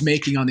Baba's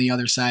making on the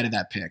other side of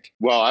that pick.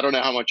 Well, I don't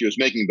know how much he was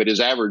making, but his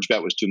average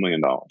bet was $2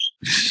 million.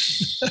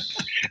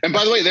 And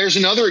by the way, there's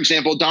another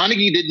example.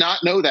 Donaghy did not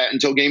know that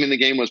until Gaming the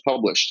Game was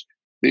published.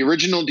 The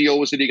original deal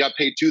was that he got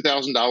paid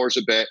 $2,000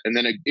 a bet, and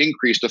then it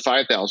increased to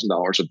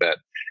 $5,000 a bet.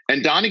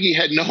 And Donaghy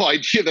had no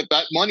idea that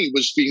that money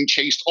was being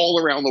chased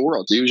all around the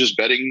world. He was just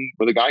betting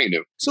with a guy he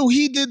knew. So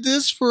he did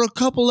this for a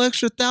couple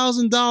extra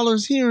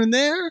 $1,000 here and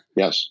there?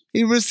 Yes.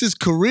 He risked his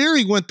career.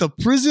 He went to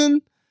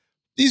prison.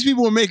 These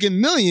people were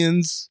making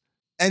millions,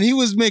 and he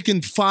was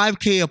making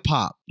 $5K a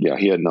pop. Yeah,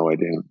 he had no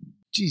idea.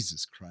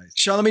 Jesus Christ.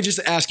 Sean, let me just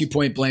ask you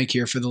point blank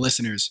here for the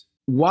listeners.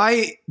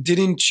 Why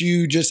didn't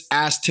you just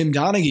ask Tim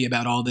Donaghy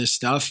about all this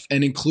stuff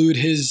and include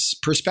his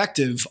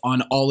perspective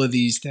on all of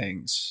these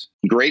things?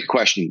 Great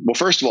question. Well,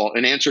 first of all,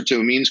 in answer to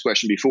Amin's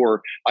question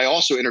before, I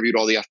also interviewed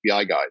all the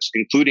FBI guys,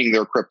 including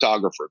their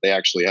cryptographer. They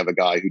actually have a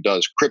guy who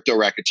does crypto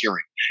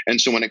racketeering. And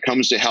so when it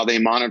comes to how they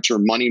monitor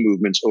money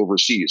movements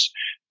overseas,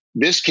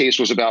 this case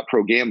was about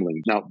pro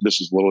gambling. Now, this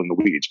is a little in the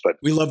weeds, but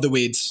we love the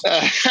weeds.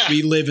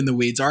 We live in the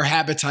weeds. Our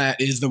habitat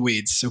is the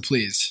weeds. So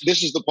please.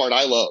 This is the part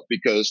I love,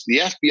 because the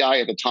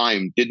FBI at the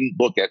time didn't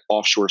look at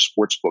offshore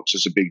sports books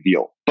as a big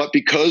deal. But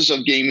because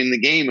of Gaming the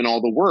Game and all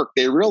the work,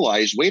 they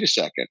realized, wait a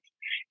second,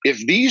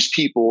 if these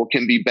people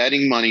can be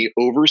betting money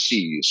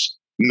overseas,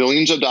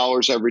 millions of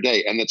dollars every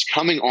day, and it's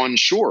coming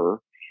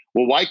onshore,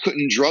 well, why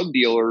couldn't drug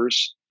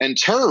dealers and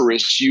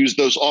terrorists use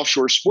those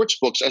offshore sports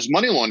books as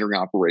money laundering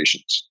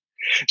operations?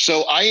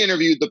 So I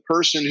interviewed the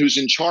person who's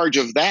in charge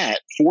of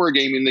that for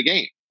Gaming the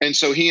Game. And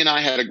so he and I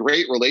had a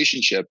great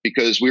relationship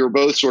because we were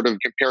both sort of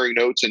comparing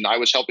notes, and I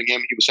was helping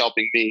him, he was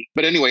helping me.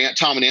 But anyway,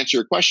 Tom, to answer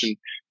your question,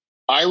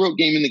 I wrote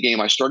Gaming the Game.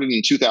 I started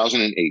in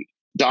 2008.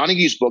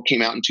 Donaghy's book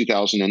came out in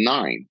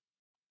 2009.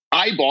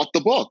 I bought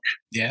the book.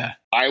 Yeah.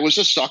 I was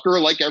a sucker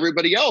like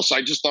everybody else.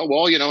 I just thought,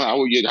 well,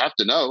 you'd have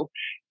to know.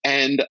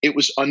 And it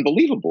was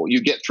unbelievable.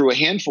 You get through a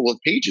handful of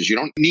pages. You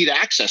don't need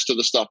access to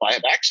the stuff I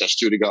have access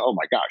to go, oh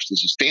my gosh,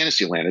 this is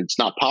fantasy land. It's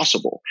not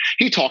possible.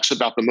 He talks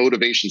about the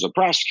motivations of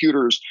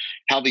prosecutors,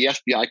 how the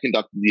FBI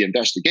conducted the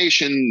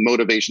investigation,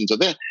 motivations of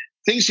that,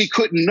 things he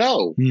couldn't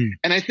know.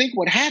 And I think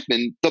what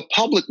happened, the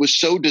public was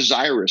so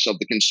desirous of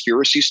the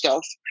conspiracy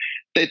stuff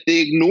that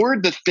they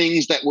ignored the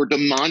things that were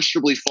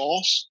demonstrably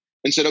false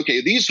and said, okay,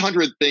 these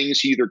 100 things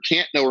he either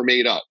can't know or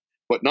made up.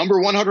 But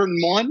number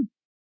 101,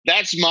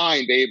 that's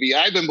mine, baby.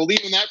 I've been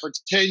believing that for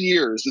 10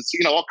 years. It's,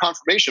 all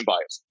confirmation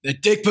bias. The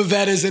Dick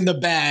Pavetta's in the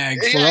bag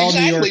for all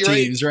New York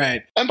teams,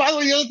 right? And by the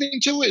way, the other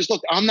thing too is,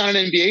 look, I'm not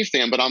an NBA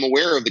fan, but I'm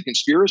aware of the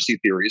conspiracy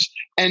theories.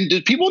 And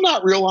did people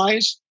not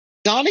realize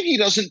Donaghy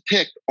doesn't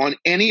pick on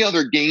any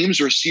other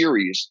games or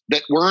series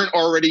that weren't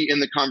already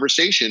in the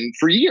conversation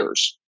for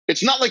years?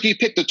 It's not like he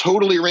picked a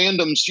totally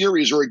random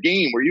series or a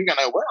game where you're going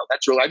to, wow,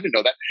 that's real. I didn't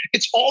know that.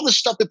 It's all the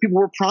stuff that people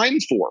were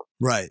primed for.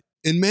 Right.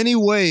 In many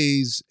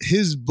ways,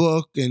 his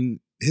book and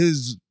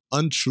his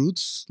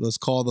untruths, let's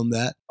call them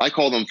that. I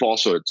call them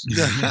falsehoods.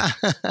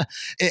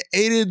 It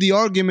aided the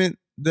argument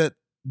that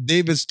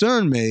David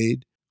Stern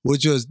made,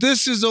 which was,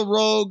 this is a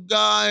rogue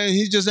guy and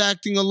he's just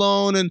acting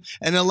alone, and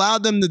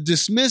allowed them to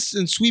dismiss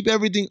and sweep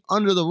everything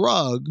under the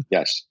rug.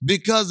 Yes.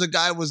 Because the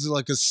guy was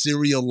like a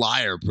serial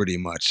liar, pretty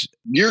much.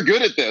 You're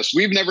good at this.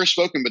 We've never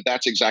spoken, but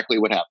that's exactly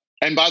what happened.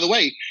 And by the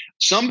way,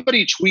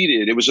 somebody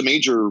tweeted, it was a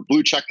major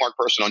blue checkmark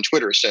person on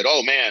Twitter, said,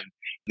 oh man,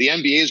 the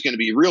NBA is going to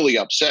be really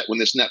upset when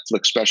this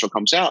Netflix special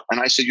comes out. And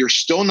I said, you're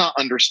still not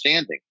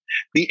understanding.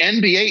 The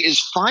NBA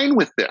is fine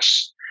with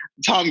this.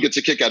 Tom gets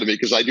a kick out of me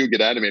because I do get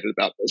animated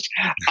about this.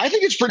 I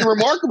think it's pretty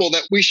remarkable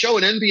that we show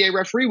an NBA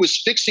referee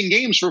was fixing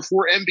games for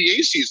 4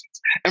 NBA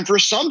seasons. And for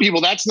some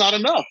people, that's not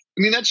enough. I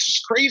mean, that's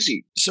just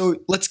crazy. So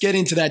let's get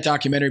into that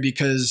documentary,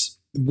 because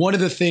one of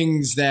the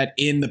things that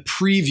in the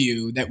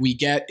preview that we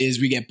get is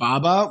we get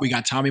Baba, we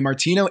got Tommy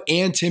Martino,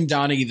 and Tim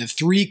Donaghy, the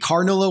 3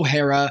 Cardinal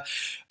O'Hara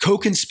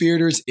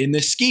co-conspirators in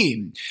this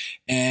scheme.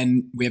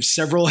 And we have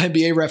several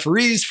NBA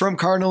referees from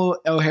Cardinal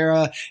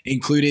O'Hara,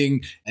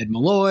 including Ed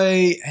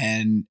Malloy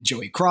and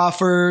Joey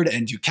Crawford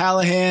and Duke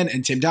Callahan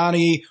and Tim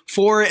Donaghy,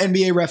 4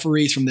 NBA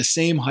referees from the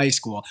same high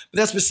school. But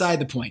that's beside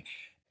the point.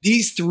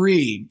 These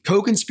 3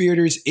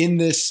 co-conspirators in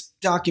this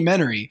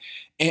documentary,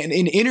 and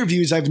in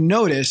interviews I've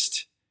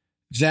noticed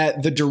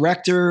that the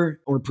director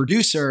or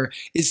producer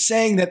is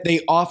saying that they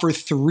offer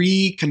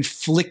 3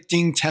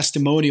 conflicting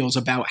testimonials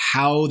about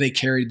how they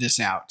carried this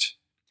out.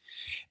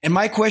 And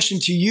my question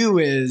to you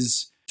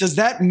is, does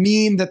that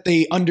mean that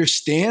they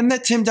understand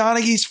that Tim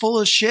Donaghy's full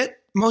of shit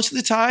most of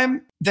the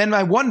time? Then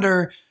I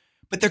wonder,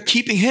 but they're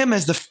keeping him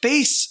as the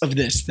face of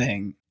this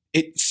thing.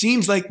 It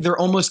seems like they're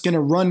almost going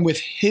to run with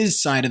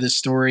his side of the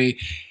story.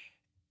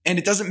 And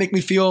it doesn't make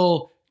me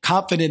feel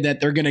confident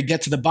that they're going to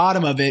get to the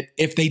bottom of it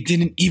if they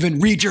didn't even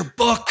read your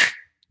book.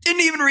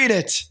 Didn't even read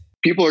it.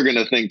 People are going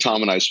to think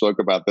Tom and I spoke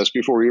about this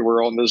before we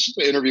were on this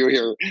interview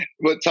here.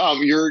 But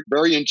Tom, you're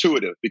very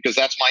intuitive, because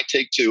that's my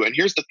take too. And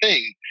here's the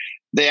thing.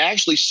 They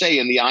actually say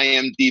in the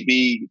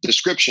IMDb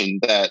description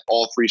that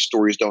all 3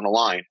 stories don't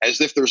align,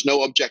 as if there's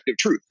no objective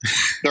truth.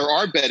 There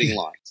are betting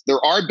lines.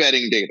 There are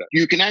betting data.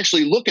 You can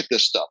actually look at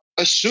this stuff.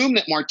 Assume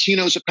that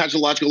Martino's a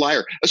pathological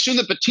liar. Assume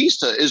that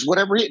Batista is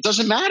whatever. It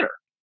doesn't matter.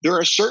 There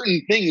are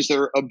certain things that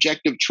are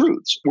objective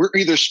truths. We're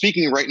either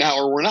speaking right now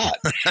or we're not.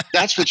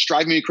 That's what's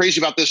driving me crazy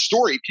about this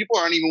story. People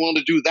aren't even willing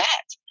to do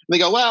that. they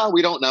go, well,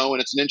 we don't know.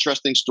 And it's an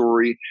interesting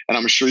story. And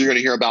I'm sure you're going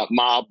to hear about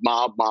mob.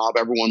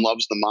 Everyone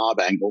loves the mob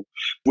angle,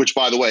 which,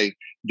 by the way,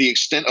 the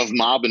extent of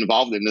mob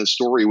involvement in this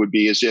story would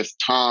be as if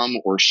Tom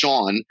or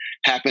Sean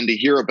happened to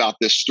hear about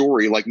this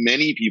story like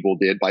many people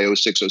did by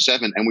 06,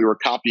 07, and we were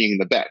copying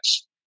the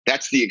bets.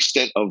 That's the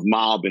extent of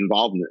mob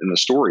involvement in the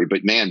story.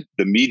 But man,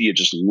 the media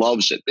just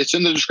loves it. It's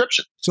in the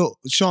description. So,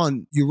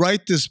 Sean, you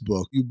write this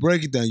book, you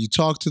break it down, you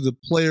talk to the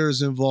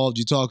players involved,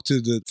 you talk to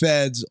the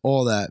feds,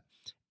 all that.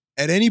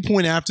 At any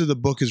point after the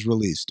book is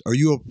released, are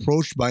you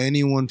approached by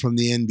anyone from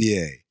the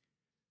NBA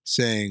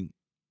saying,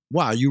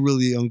 wow, you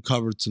really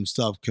uncovered some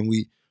stuff. Can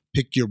we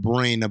pick your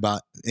brain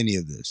about any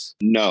of this?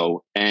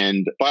 No.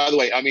 And by the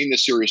way, I mean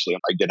this seriously.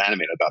 I get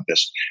animated about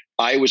this.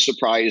 I was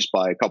surprised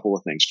by a couple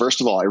of things. First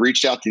of all, I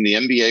reached out to the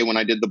NBA when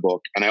I did the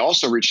book, and I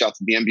also reached out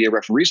to the NBA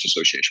Referees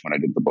Association when I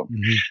did the book.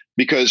 Mm-hmm.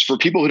 Because for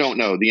people who don't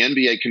know, the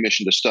NBA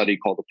commissioned a study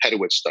called the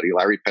Pedowitz study.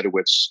 Larry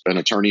Pedowitz, an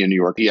attorney in New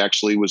York, he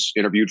actually was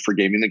interviewed for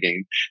Gaming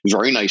Again. He was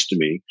very nice to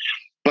me.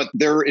 But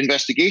their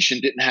investigation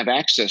didn't have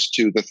access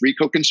to the three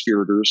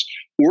co-conspirators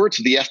or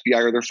to the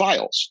FBI or their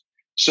files.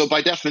 So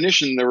by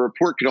definition, the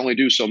report could only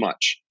do so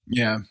much.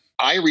 Yeah.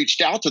 I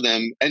reached out to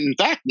them. And in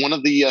fact, one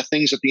of the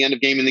things at the end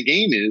of Gaming the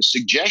Game is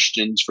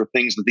suggestions for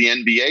things that the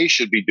NBA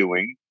should be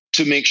doing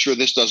to make sure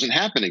this doesn't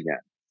happen again.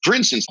 For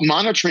instance,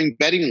 monitoring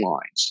betting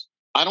lines.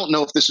 I don't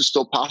know if this is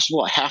still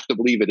possible. I have to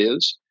believe it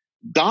is.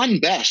 Don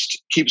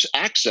Best keeps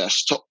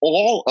access to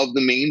all of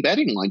the main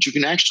betting lines. You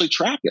can actually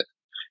track it.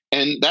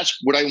 And that's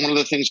one of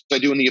the things I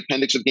do in the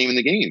appendix of Gaming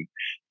the Game.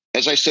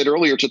 As I said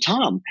earlier to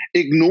Tom,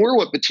 ignore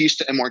what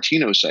Batista and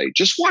Martino say.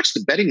 Just watch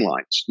the betting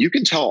lines. You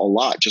can tell a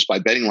lot just by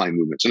betting line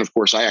movements. And of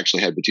course, I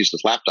actually had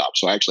Batista's laptop,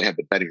 so I actually had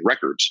the betting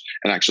records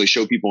and actually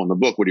show people in the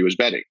book what he was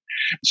betting.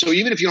 So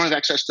even if you don't have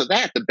access to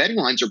that, the betting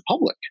lines are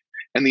public.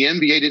 And the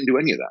NBA didn't do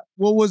any of that.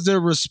 What was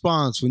their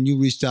response when you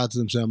reached out to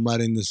them saying, I'm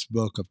writing this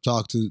book, I've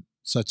talked to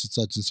such and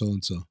such and so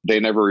and so? They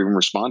never even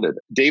responded.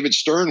 David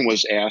Stern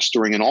was asked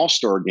during an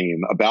All-Star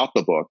game about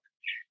the book.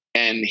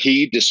 And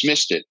he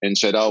dismissed it and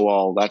said, oh,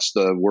 well, that's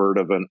the word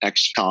of an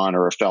ex-con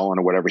or a felon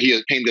or whatever. He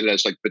painted it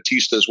as like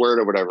Batista's word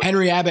or whatever.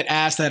 Henry Abbott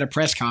asked at a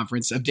press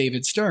conference of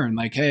David Stern,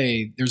 like,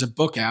 hey, there's a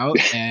book out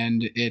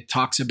and it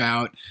talks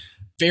about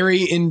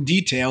very in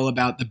detail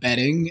about the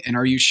betting. And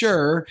are you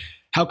sure?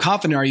 How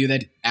confident are you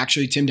that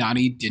actually Tim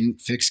Donaghy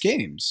didn't fix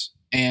games?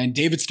 And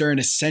David Stern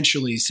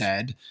essentially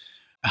said,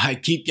 I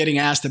keep getting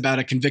asked about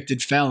a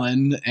convicted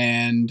felon.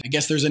 And I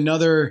guess there's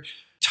another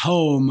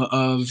tome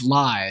of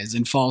lies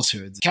and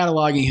falsehoods,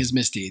 cataloging his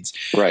misdeeds.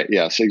 Right.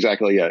 Yes,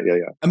 exactly. Yeah.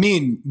 I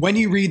mean, when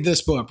you read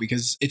this book,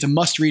 because it's a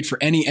must read for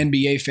any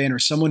NBA fan or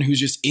someone who's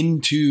just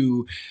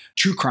into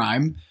true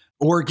crime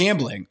or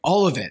gambling,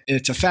 all of it,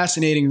 it's a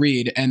fascinating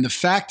read. And the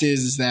fact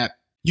is that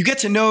you get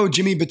to know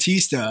Jimmy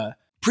Batista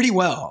pretty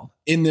well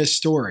in this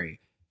story.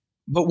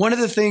 But one of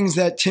the things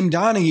that Tim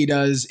Donaghy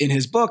does in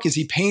his book is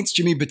he paints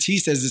Jimmy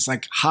Batista as this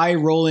like high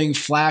rolling,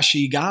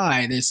 flashy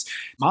guy, this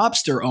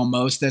mobster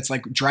almost that's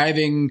like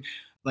driving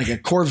like a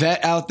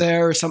Corvette out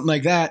there or something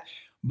like that.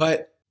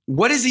 But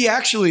what does he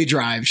actually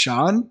drive,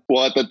 Sean?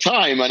 Well, at the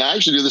time, and I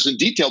actually do this in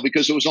detail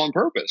because it was on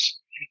purpose.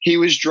 He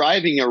was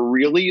driving a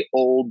really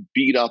old,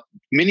 beat up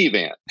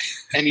minivan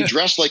and he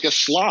dressed like a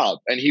slob.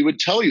 And he would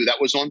tell you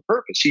that was on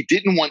purpose. He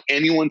didn't want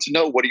anyone to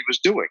know what he was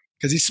doing.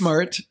 Because he's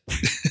smart.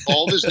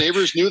 All of his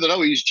neighbors knew that,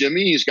 oh, he's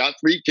Jimmy. He's got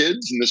 3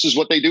 kids and this is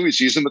what they do. He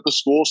sees them at the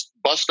school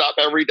bus stop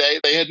every day.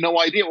 They had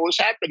no idea what was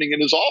happening in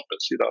his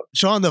office, you know.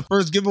 Sean, the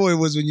first giveaway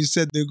was when you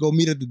said they'd go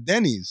meet at the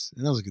Denny's.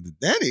 And I was like, at the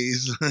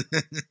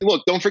Denny's?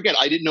 Look, don't forget,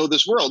 I didn't know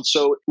this world.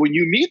 So when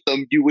you meet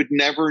them, you would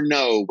never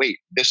know, wait,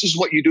 this is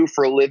what you do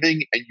for a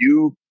living and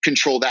you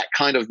control that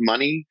kind of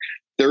money.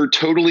 They're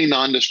totally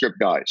nondescript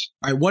guys.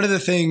 All right. One of the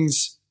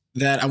things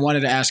that I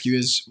wanted to ask you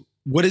is,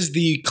 what is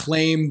the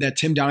claim that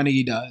Tim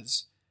Donaghy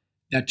does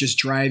that just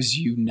drives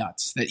you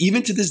nuts? That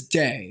even to this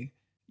day,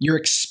 you're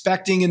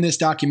expecting in this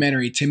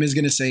documentary, Tim is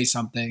going to say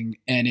something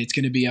and it's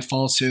going to be a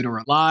falsehood or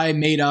a lie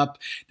made up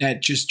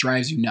that just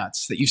drives you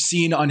nuts. That you've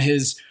seen on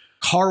his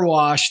car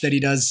wash that he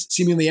does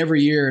seemingly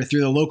every year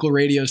through the local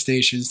radio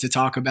stations to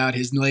talk about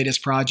his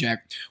latest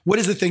project. What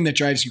is the thing that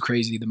drives you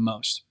crazy the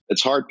most?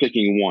 It's hard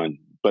picking one,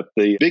 but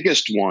the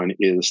biggest one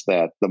is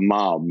that the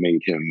mob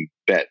made him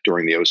bet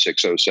during the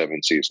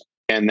 06-07 season.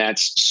 And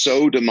that's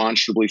so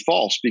demonstrably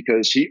false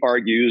because he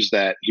argues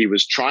that he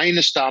was trying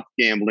to stop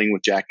gambling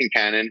with Jack and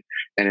Cannon.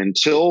 And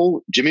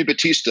until Jimmy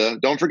Batista,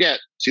 don't forget,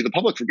 see, the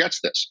public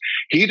forgets this.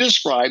 He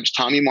describes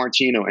Tommy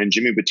Martino and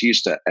Jimmy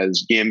Batista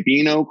as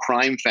Gambino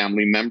crime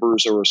family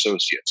members or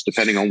associates,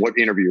 depending on what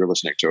interview you're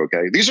listening to,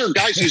 okay? These are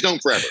guys he's known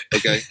forever,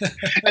 okay?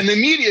 And the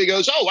media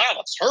goes, oh, wow,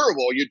 that's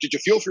terrible. Did you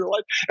feel for your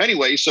life?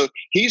 Anyway, so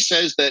he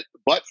says that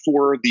but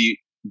for the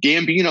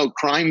Gambino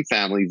crime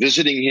family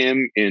visiting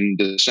him in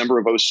December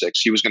of 06,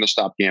 he was going to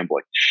stop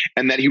gambling.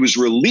 And that he was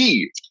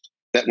relieved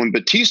that when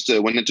Batista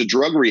went into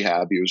drug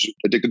rehab, he was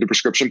addicted to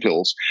prescription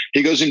pills.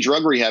 He goes in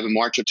drug rehab in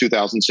March of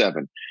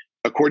 2007.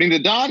 According to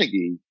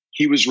Donaghy,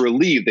 he was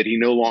relieved that he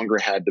no longer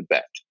had to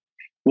bet.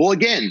 Well,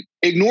 again,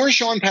 ignore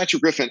Sean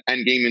Patrick Griffin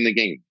and Gaming the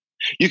Game.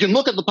 You can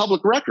look at the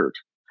public record.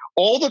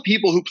 All the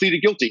people who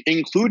pleaded guilty,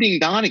 including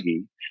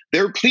Donaghy,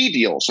 their plea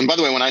deals. And by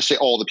the way, when I say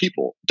all the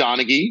people,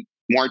 Donaghy,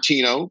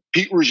 Martino,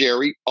 Pete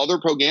Ruggieri, other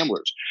pro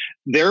gamblers,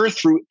 they're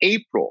through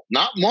April,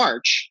 not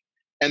March.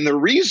 And the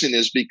reason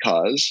is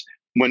because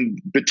when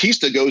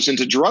Batista goes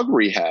into drug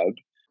rehab,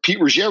 Pete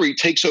Ruggieri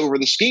takes over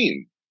the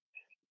scheme.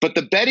 But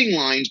the betting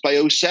lines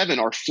by 07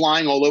 are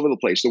flying all over the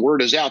place. The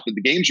word is out that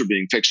the games are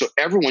being fixed. So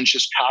everyone's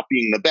just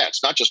copying the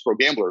bets, not just pro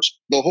gamblers.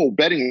 The whole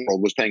betting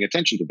world was paying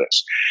attention to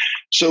this.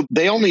 So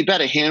they only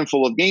bet a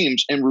handful of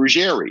games. And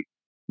Ruggieri,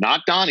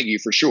 not Donaghy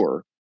for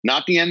sure,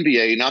 not the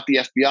NBA, not the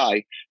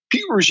FBI,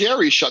 Pete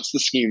Ruggieri shuts the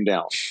scheme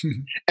down.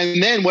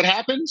 And then what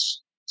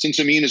happens? Since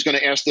Amin is going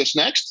to ask this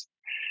next,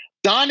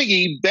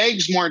 Donaghy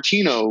begs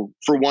Martino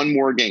for one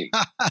more game.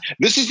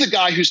 This is the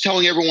guy who's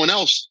telling everyone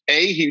else,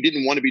 A, he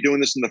didn't want to be doing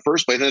this in the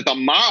first place, and that the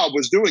mob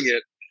was doing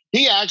it.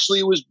 He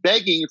actually was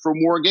begging for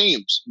more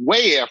games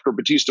way after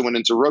Batista went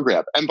into drug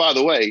rehab. And by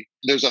the way,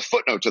 there's a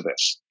footnote to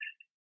this.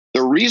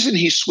 The reason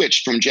he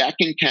switched from Jack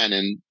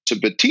Kincannon to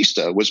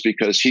Batista was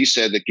because he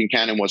said that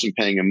Kincannon wasn't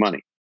paying him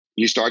money.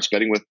 He starts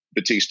betting with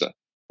Batista.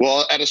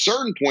 Well, at a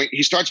certain point,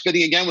 he starts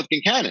betting again with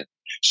Kincannon.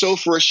 So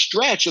for a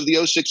stretch of the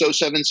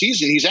 06-07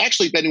 season, he's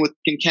actually betting with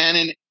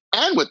Kincannon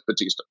and with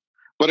Batista.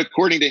 But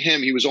according to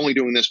him, he was only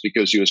doing this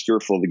because he was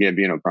fearful of the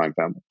Gambino crime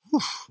family.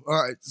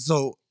 All right.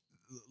 So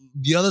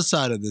the other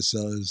side of this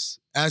is,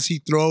 as he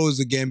throws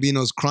the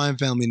Gambino's crime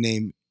family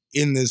name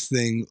in this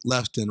thing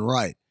left and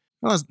right,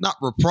 well, it's not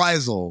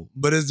reprisal,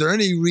 but is there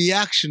any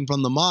reaction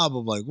from the mob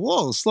of like,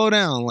 whoa, slow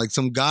down? Like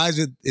some guys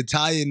with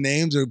Italian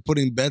names are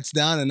putting bets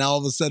down, and now all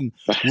of a sudden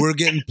we're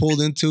getting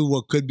pulled into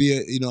what could be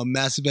a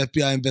massive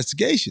FBI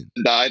investigation.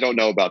 I don't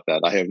know about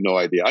that. I have no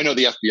idea. I know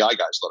the FBI guys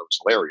thought it was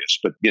hilarious,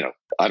 but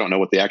I don't know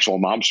what the actual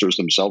mobsters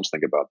themselves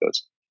think about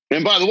this.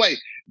 And by the way,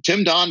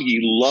 Tim Donaghy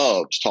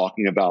loves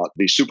talking about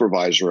the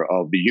supervisor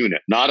of the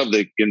unit, not of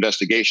the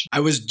investigation. I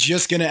was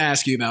just going to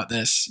ask you about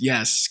this.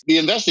 Yes. The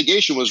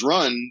investigation was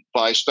run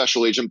by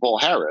Special Agent Paul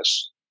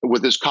Harris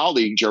with his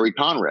colleague, Jerry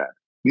Conrad.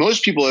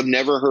 Most people have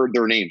never heard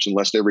their names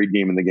unless they read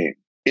Game in the Game.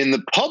 In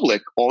the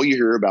public, all you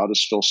hear about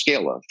is Phil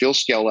Scala. Phil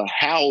Scala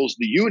housed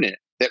the unit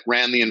that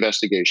ran the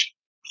investigation.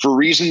 For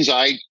reasons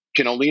I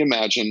can only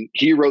imagine,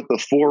 he wrote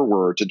the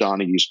foreword to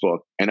Donaghy's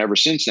book. And ever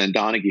since then,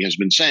 Donaghy has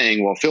been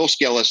saying, well, Phil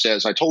Scala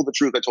says, I told the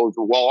truth, I told the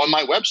truth. Well, on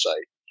my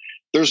website,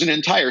 there's an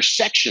entire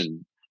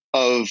section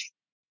of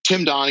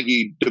Tim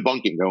Donaghy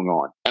debunking going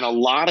on. And a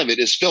lot of it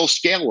is Phil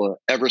Scala,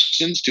 ever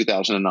since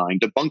 2009,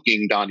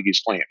 debunking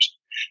Donaghy's claims.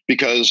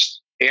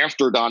 Because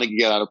after Donaghy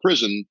got out of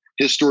prison,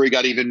 his story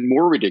got even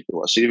more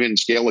ridiculous. Even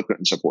Scala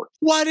couldn't support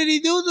it. Why did he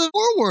do the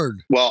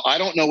forward? Well, I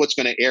don't know what's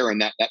going to air in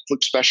that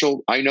Netflix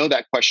special. I know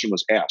that question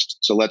was asked,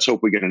 so let's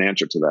hope we get an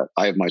answer to that.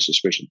 I have my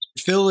suspicions.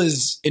 Phil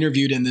is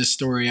interviewed in this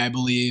story, I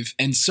believe,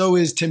 and so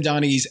is Tim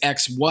Donaghy's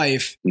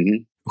ex-wife.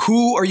 Mm-hmm.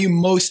 Who are you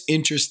most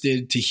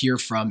interested to hear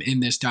from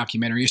in this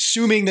documentary,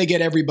 assuming they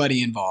get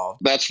everybody involved?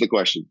 That's the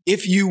question.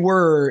 If you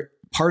were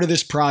part of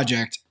this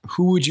project,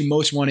 who would you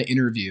most want to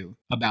interview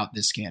about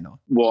this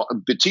scandal? Well,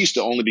 Batista,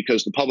 only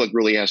because the public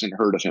really hasn't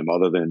heard of him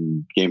other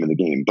than Game in the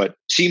Game. But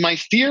see, my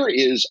fear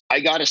is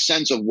I got a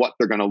sense of what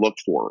they're going to look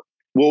for.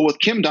 Well, with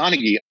Kim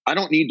Donaghy, I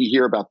don't need to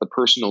hear about the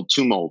personal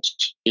tumult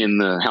in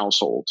the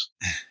household.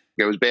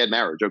 It was bad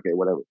marriage. Okay,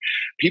 whatever.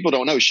 People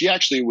don't know. She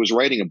actually was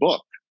writing a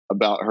book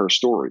about her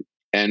story.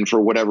 And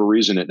for whatever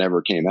reason, it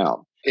never came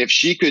out. If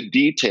she could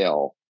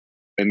detail,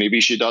 and maybe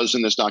she does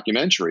in this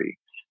documentary,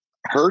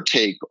 her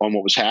take on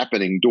what was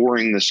happening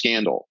during the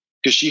scandal,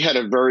 because she had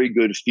a very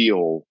good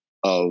feel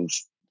of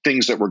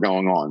things that were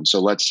going on. So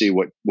let's see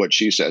what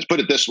she says. Put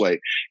it this way.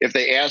 If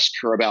they ask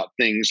her about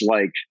things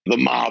like the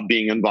mob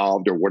being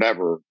involved or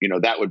whatever,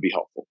 that would be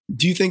helpful.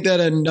 Do you think that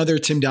another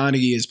Tim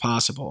Donaghy is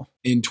possible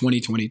in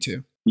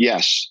 2022?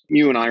 Yes.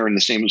 You and I are in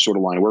the same sort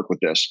of line of work with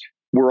this.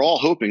 We're all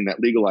hoping that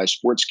legalized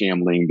sports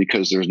gambling,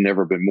 because there's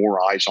never been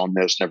more eyes on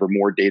this, never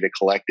more data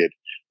collected.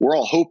 We're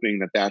all hoping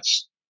that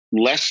that's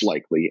less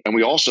likely. And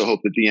we also hope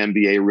that the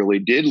NBA really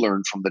did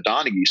learn from the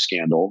Donaghy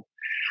scandal.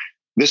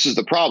 This is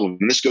the problem.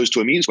 And this goes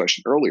to Amin's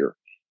question earlier.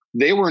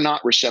 They were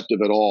not receptive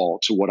at all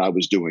to what I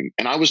was doing.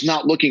 And I was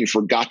not looking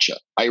for gotcha.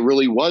 I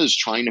really was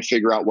trying to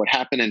figure out what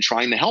happened and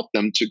trying to help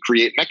them to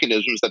create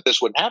mechanisms that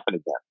this wouldn't happen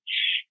again.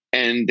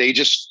 And they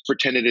just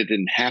pretended it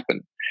didn't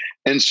happen.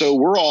 And so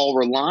we're all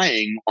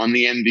relying on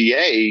the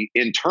NBA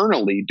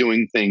internally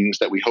doing things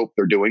that we hope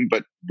they're doing,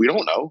 but we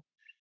don't know.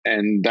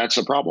 And that's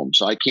a problem.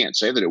 So I can't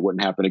say that it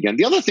wouldn't happen again.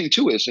 The other thing,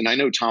 too, is, and I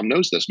know Tom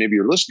knows this, maybe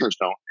your listeners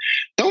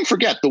don't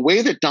forget the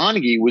way that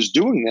Donaghy was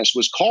doing this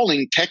was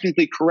calling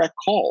technically correct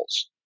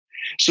calls.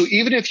 So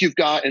even if you've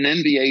got an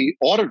NBA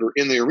auditor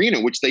in the arena,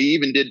 which they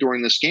even did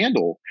during the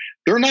scandal,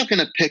 they're not going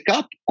to pick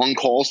up on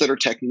calls that are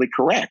technically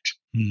correct.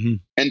 Mm-hmm.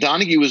 And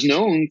Donaghy was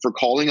known for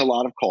calling a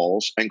lot of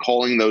calls and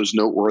calling those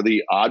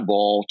noteworthy,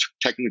 oddball,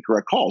 technically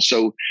correct calls.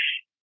 So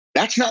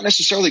that's not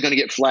necessarily going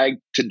to get flagged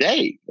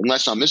today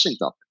unless I'm missing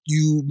something.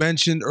 You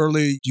mentioned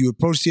earlier you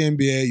approached the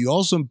NBA. You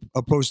also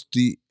approached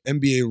the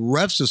NBA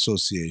Refs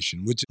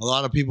Association, which a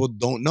lot of people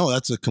don't know.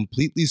 That's a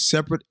completely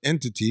separate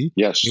entity.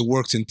 Yes. It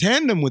works in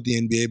tandem with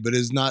the NBA, but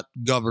is not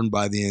governed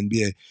by the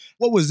NBA.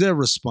 What was their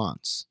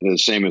response? The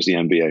same as the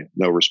NBA.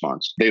 No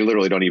response. They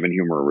literally don't even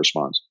humor a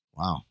response.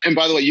 Wow. And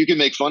by the way, you can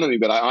make fun of me,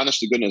 but I honest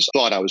to goodness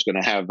thought I was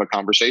going to have a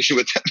conversation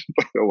with them.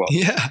 But oh well.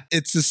 Yeah.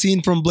 It's the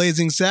scene from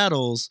Blazing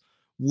Saddles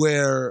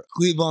where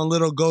Cleavon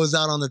Little goes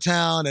out on the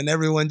town and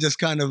everyone just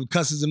kind of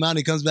cusses him out.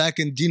 He comes back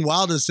and Gene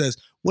Wilder says,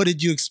 "What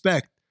did you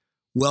expect?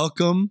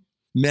 Welcome,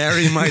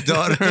 marry my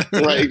daughter."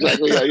 Right,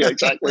 exactly. Yeah,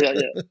 exactly.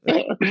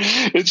 Yeah.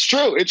 It's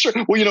true.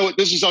 Well, you know what?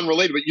 This is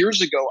unrelated, but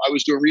years ago, I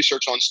was doing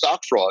research on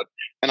stock fraud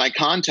and I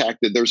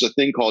contacted, there's a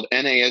thing called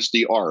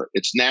NASDR.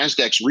 It's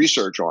NASDAQ's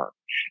research arm.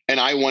 And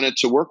I wanted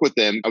to work with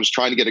them. I was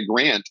trying to get a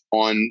grant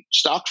on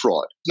stock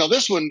fraud. Now,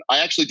 this one, I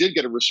actually did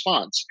get a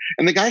response.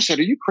 And the guy said,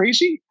 "Are you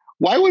crazy?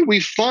 Why would we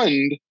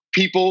fund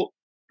people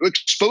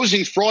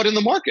exposing fraud in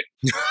the market?"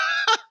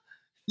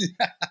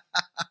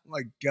 Oh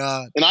my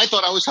God. And I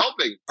thought I was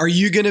helping. Are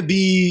you going to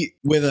be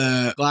with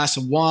a glass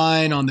of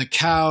wine on the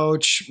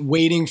couch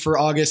waiting for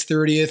August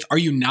 30th? Are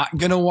you not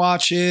going to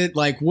watch it?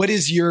 Like, what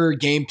is your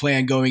game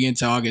plan going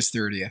into August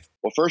 30th?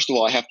 Well, first of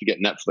all, I have to get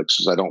Netflix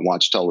because I don't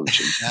watch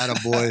television.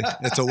 Attaboy.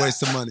 It's a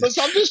waste of money.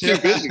 I'm just too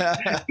busy.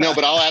 No,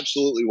 but I'll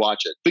absolutely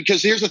watch it.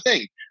 Because here's the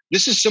thing.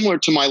 This is similar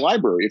to my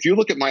library. If you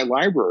look at my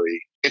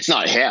library, it's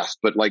not half,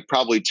 but like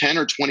probably 10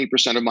 or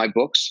 20% of my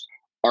books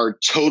are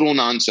total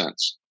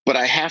nonsense. But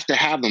I have to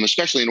have them,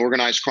 especially in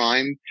organized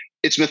crime.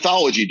 Its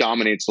mythology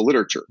dominates the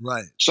literature.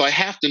 Right. So I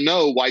have to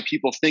know why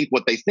people think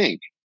what they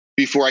think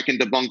before I can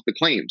debunk the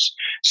claims.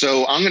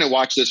 So I'm going to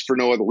watch this for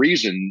no other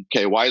reason.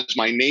 Okay, why is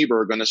my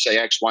neighbor going to say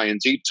X, Y,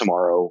 and Z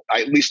tomorrow?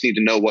 I at least need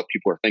to know what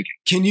people are thinking.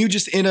 Can you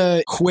just, in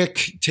a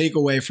quick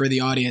takeaway for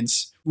the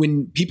audience,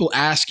 when people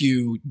ask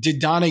you,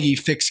 did Donaghy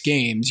fix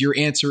games? Your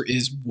answer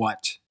is what?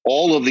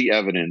 All of the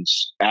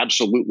evidence,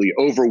 absolutely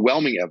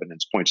overwhelming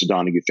evidence, points to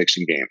Donaghy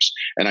fixing games.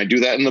 And I do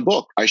that in the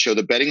book. I show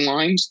the betting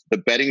lines, the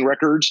betting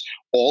records,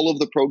 all of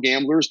the pro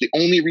gamblers. The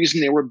only reason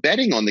they were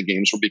betting on the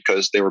games were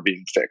because they were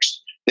being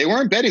fixed. They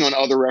weren't betting on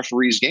other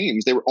referees'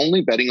 games. They were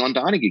only betting on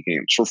Donaghy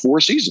games for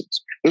 4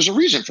 seasons. There's a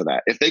reason for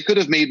that. If they could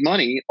have made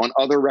money on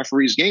other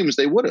referees' games,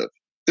 they would have.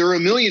 There are a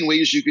million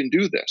ways you can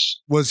do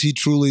this. Was he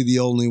truly the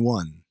only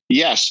one?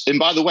 Yes. And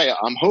by the way,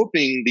 I'm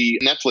hoping the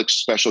Netflix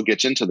special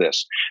gets into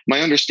this. My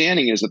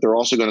understanding is that they're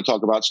also going to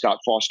talk about Scott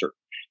Foster.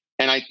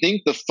 And I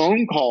think the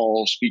phone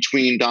calls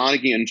between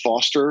Donaghy and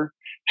Foster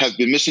have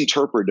been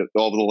misinterpreted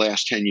over the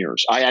last 10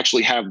 years. I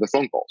actually have the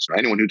phone calls.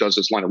 Anyone who does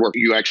this line of work,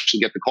 you actually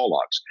get the call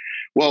logs.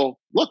 Well,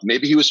 look,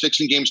 maybe he was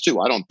fixing games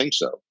too. I don't think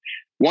so.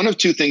 One of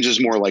two things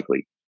is more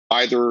likely.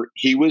 Either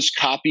he was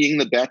copying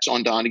the bets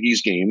on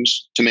Donaghy's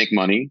games to make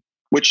money,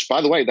 which,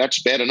 by the way,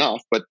 that's bad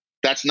enough, but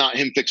that's not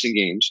him fixing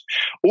games.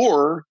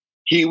 Or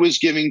he was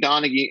giving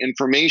Donaghy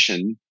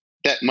information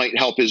that might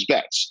help his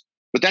bets.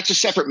 But that's a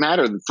separate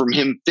matter from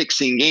him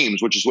fixing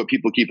games, which is what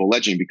people keep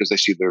alleging because they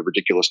see the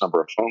ridiculous number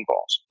of phone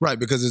calls. Right,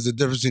 because there's a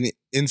difference in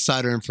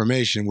insider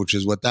information, which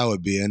is what that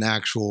would be, and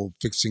actual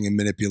fixing and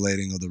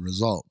manipulating of the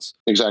results.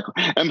 Exactly.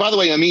 And by the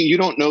way, I mean, you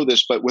don't know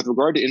this, but with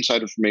regard to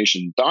inside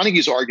information,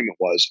 Donaghy's argument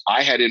was,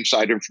 I had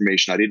inside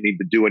information. I didn't need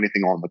to do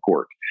anything on the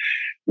court.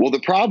 Well,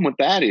 the problem with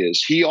that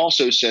is he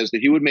also says that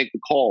he would make the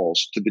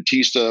calls to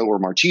Batista or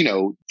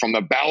Martino from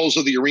the bowels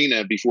of the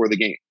arena before the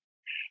game.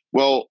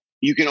 Well,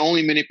 you can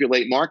only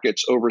manipulate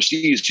markets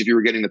overseas if you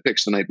were getting the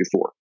picks the night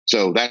before.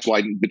 So that's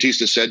why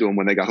Batista said to him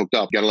when they got hooked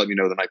up, you got to let me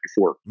know the night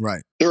before.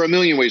 Right. There are a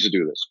million ways to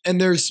do this. And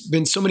there's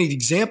been so many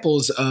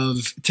examples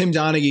of Tim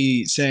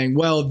Donaghy saying,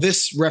 well,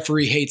 this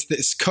referee hates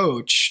this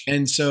coach.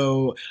 And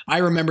so I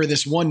remember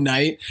this one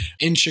night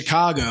in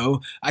Chicago,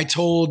 I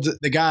told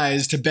the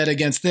guys to bet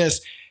against this.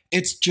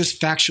 It's just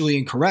factually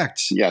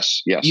incorrect.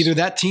 Yes, yes. Either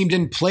that team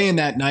didn't play in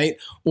that night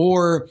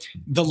or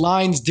the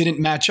lines didn't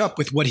match up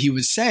with what he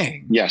was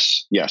saying.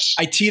 Yes, yes.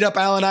 I teed up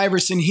Allen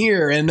Iverson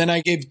here and then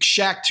I gave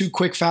Shaq 2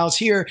 quick fouls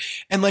here.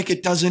 And like,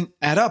 it doesn't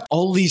add up.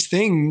 All these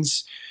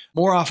things,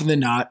 more often than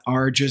not,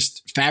 are just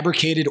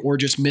fabricated or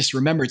just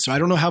misremembered. So I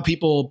don't know how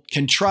people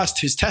can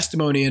trust his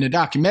testimony in a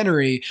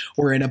documentary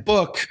or in a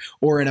book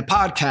or in a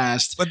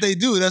podcast. But they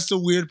do. That's the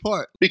weird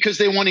part. Because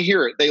they want to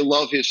hear it. They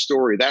love his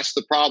story. That's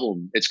the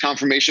problem. It's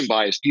confirmation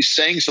bias. He's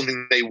saying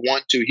something they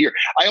want to hear.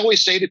 I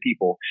always say to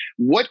people,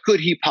 what could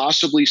he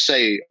possibly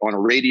say on a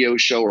radio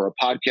show or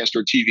a podcast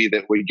or TV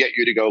that would get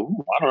you to go,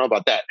 I don't know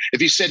about that. If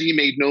he said he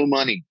made no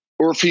money,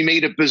 or if he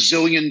made $1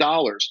 bazillion,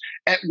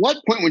 at what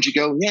point would you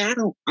go, yeah,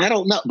 I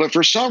don't know. But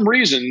for some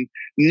reason,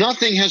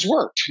 nothing has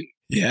worked.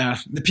 Yeah,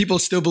 the people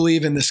still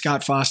believe in the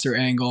Scott Foster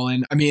angle.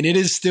 And I mean, it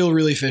is still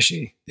really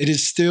fishy. It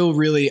is still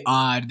really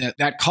odd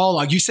that call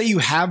log. You say you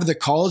have the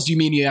calls. Do you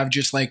mean you have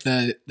just like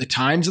the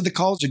times of the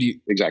calls? Or do you?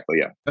 Exactly,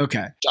 yeah.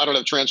 Okay. I don't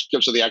have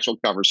transcripts of the actual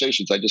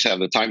conversations. I just have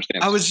the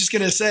timestamps. I was just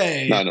going to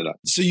say. No.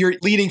 So your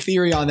leading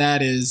theory on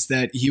that is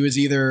that he was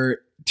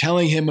either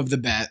telling him of the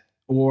bet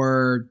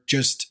or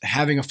just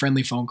having a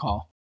friendly phone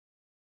call.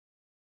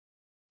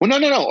 Well,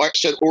 no. I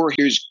said, or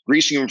he's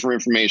greasing him for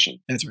information.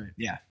 That's right.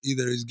 Yeah.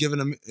 Either he's giving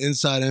him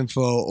inside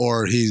info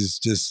or he's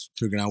just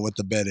figuring out what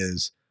the bet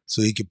is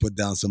so he can put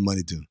down some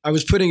money too. I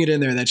was putting it in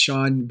there that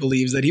Sean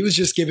believes that he was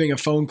just giving a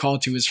phone call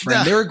to his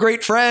friend. They were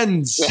great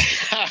friends.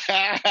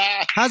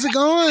 How's it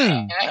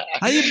going?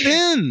 How you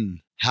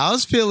been?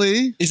 How's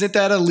Philly? Isn't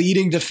that a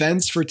leading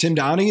defense for Tim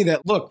Donaghy?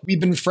 That, look, we've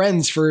been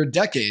friends for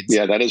decades.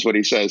 Yeah, that is what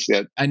he says.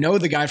 Yeah. I know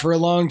the guy for a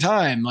long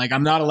time. Like,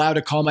 I'm not allowed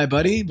to call my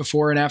buddy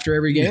before and after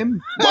every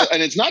game. Well,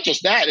 and it's not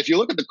just that. If you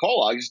look at the call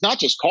log, it's not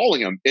just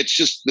calling him. It's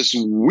just this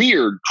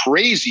weird,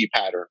 crazy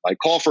pattern. Like,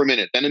 call for a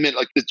minute, then a minute.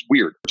 Like, it's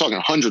weird. We're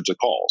talking hundreds of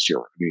calls here.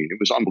 I mean, it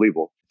was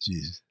unbelievable.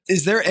 Jeez.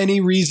 Is there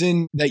any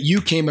reason that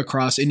you came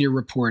across in your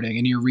reporting,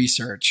 in your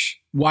research,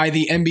 why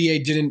the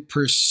NBA didn't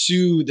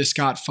pursue the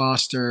Scott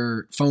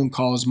Foster phone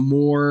calls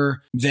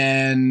more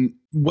than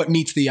what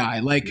meets the eye?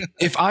 Like,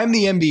 if I'm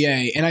the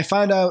NBA and I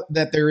find out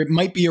that there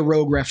might be a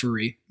rogue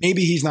referee,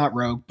 maybe he's not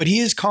rogue, but he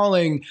is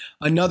calling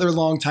another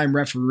longtime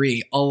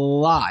referee a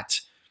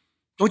lot.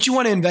 Don't you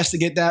want to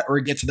investigate that or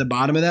get to the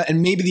bottom of that?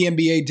 And maybe the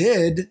NBA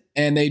did,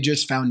 and they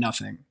just found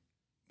nothing.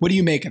 What do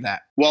you make of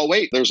that? Well,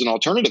 wait, there's an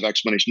alternative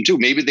explanation too.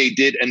 Maybe they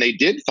did, and they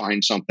did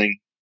find something,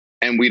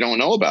 and we don't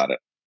know about it,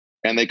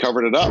 and they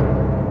covered it up.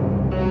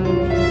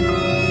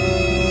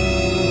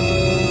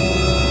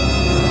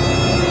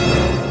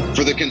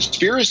 For the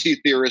conspiracy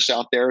theorists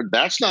out there,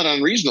 that's not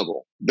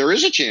unreasonable. There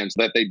is a chance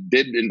that they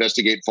did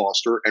investigate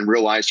Foster and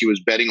realized he was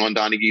betting on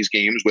Donaghy's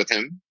games with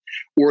him,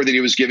 or that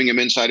he was giving him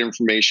inside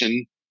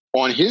information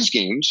on his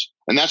games.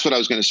 And that's what I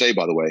was going to say,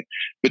 by the way.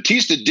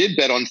 Batista did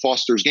bet on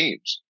Foster's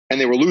games,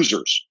 and they were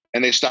losers,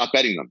 and they stopped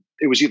betting them.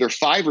 It was either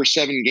 5 or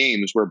 7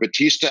 games where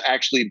Batista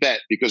actually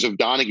bet because of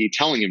Donaghy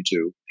telling him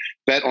to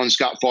bet on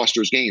Scott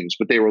Foster's games,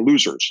 but they were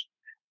losers.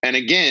 And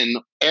again,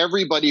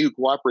 everybody who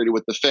cooperated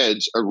with the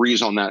feds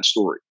agrees on that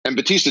story. And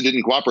Batista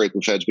didn't cooperate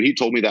with the feds, but he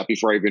told me that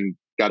before I even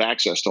got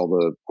access to all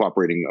the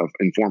cooperating of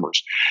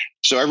informers.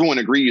 So everyone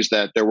agrees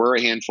that there were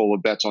a handful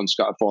of bets on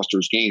Scott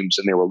Foster's games,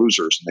 and they were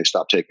losers, and they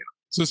stopped taking them.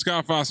 So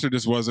Scott Foster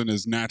just wasn't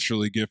as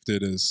naturally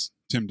gifted as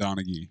Tim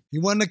Donaghy. He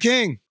wasn't a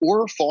king.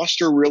 Or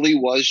Foster really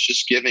was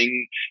just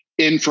giving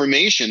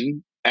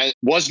information and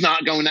was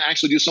not going to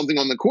actually do something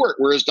on the court,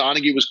 whereas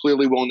Donaghy was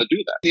clearly willing to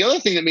do that. The other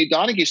thing that made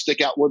Donaghy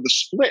stick out were the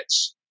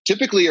splits.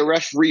 Typically, a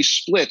referee's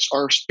splits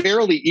are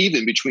fairly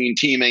even between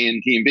Team A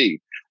and Team B.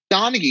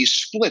 Donaghy's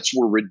splits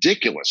were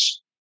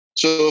ridiculous.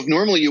 So if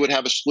normally you would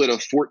have a split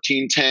of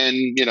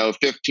 14-10,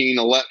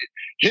 15-11,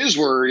 his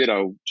were,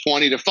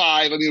 20-5.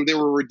 I mean, they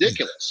were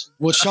ridiculous.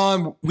 Well,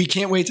 Sean, we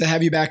can't wait to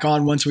have you back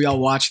on once we all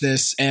watch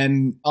this.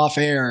 And off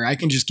air, I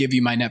can just give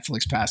you my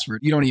Netflix password.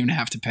 You don't even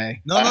have to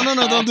pay. No,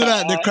 don't do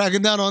that. They're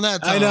cracking down on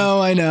that, Tom.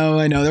 I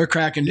know. They're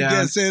cracking down. You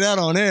can't say that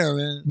on air,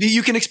 man.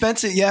 You can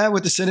expense it, yeah,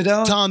 with the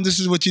Citadel. Tom, this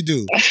is what you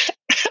do.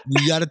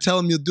 You got to tell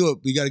him you'll do it.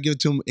 We got to give it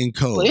to him in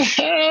code.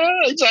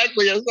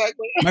 Exactly.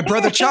 My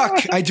brother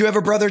Chuck. I do have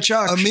a brother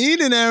Chuck.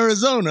 Amin in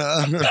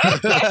Arizona.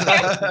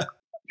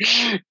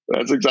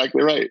 That's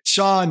exactly right.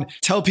 Sean,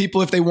 tell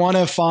people if they want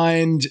to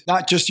find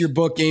not just your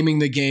book, Gaming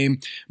the Game,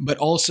 but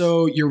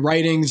also your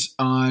writings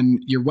on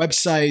your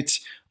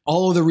website,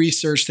 all of the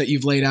research that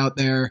you've laid out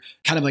there,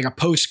 kind of like a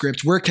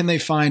postscript. Where can they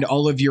find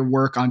all of your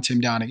work on Tim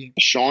Donaghy?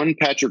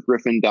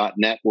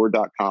 SeanPatrickGriffin.net or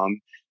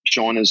 .com.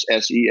 Sean is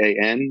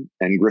SEAN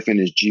and Griffin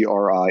is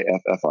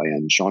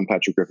GRIFFIN.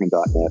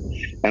 SeanPatrickGriffin.net.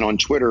 And on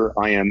Twitter,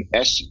 I am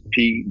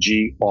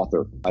SPG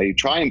Author. I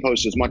try and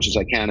post as much as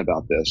I can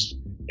about this.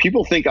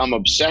 People think I'm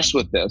obsessed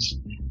with this.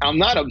 I'm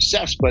not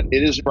obsessed, but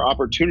it is an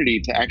opportunity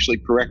to actually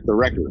correct the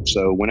record.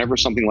 So whenever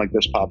something like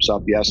this pops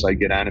up, yes, I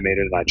get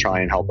animated and I try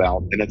and help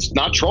out. And it's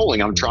not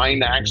trolling. I'm trying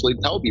to actually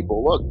tell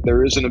people, look,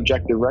 there is an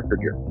objective record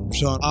here.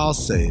 Sean, I'll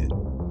say it.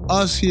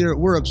 Us here,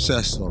 we're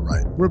obsessed, all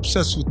right? We're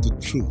obsessed with the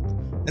truth.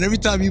 And every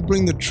time you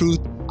bring the truth,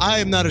 I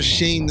am not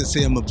ashamed to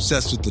say I'm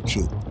obsessed with the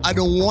truth. I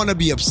don't want to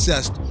be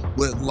obsessed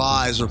with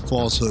lies or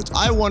falsehoods.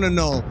 I want to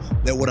know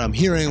that what I'm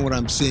hearing, what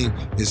I'm seeing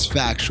is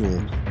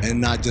factual and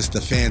not just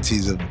the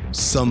fancies of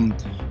some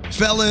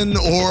felon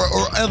or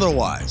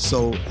otherwise.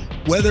 So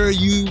whether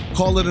you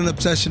call it an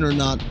obsession or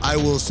not, I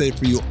will say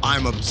for you,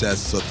 I'm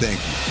obsessed. So thank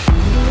you.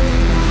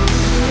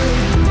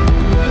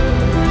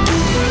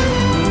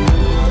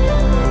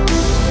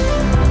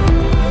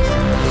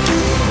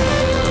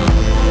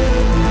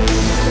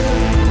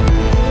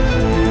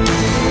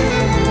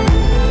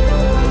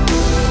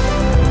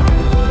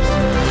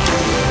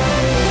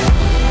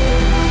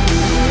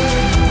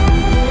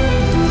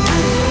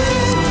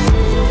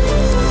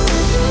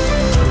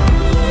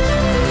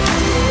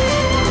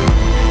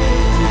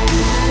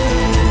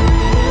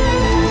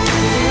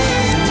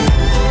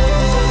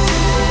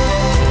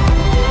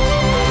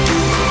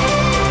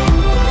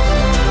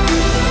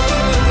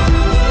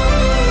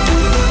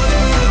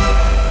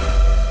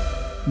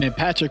 Man,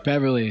 Patrick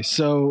Beverley.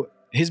 So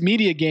his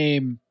media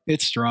game,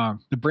 it's strong.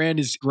 The brand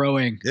is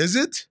growing. Is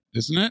it?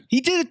 Isn't it?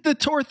 He did the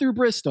tour through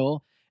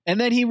Bristol, and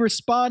then he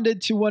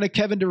responded to one of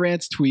Kevin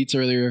Durant's tweets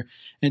earlier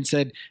and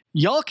said,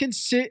 y'all can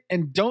sit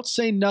and don't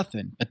say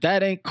nothing, but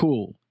that ain't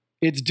cool.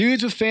 It's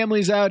dudes with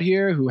families out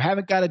here who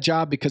haven't got a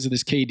job because of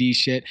this KD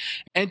shit.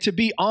 And to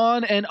be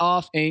on and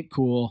off ain't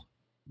cool.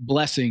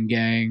 Blessing,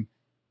 gang.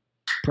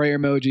 Prayer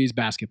emojis,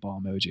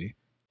 basketball emoji.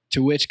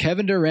 To which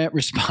Kevin Durant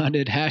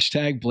responded,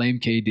 #blame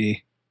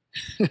KD.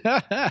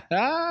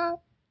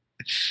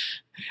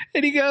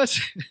 And he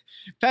goes,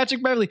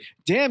 Patrick Beverly,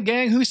 damn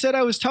gang, who said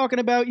I was talking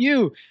about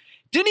you?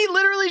 Didn't he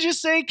literally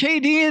just say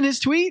KD in his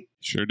tweet?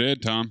 Sure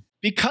did, Tom.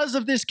 Because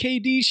of this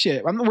KD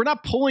shit. We're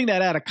not pulling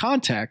that out of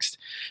context.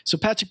 So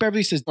Patrick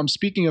Beverly says, I'm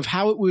speaking of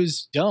how it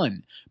was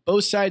done.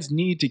 Both sides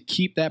need to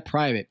keep that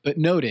private, but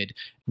noted,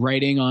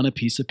 writing on a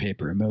piece of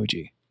paper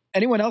emoji.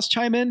 Anyone else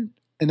chime in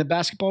the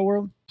basketball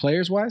world,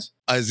 players-wise?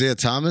 Isaiah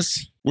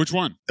Thomas. Which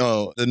one?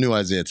 Oh, the new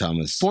Isaiah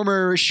Thomas.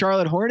 Former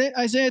Charlotte Hornet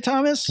Isaiah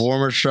Thomas?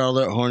 Former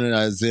Charlotte Hornet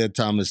Isaiah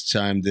Thomas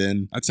chimed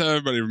in. That's how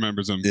everybody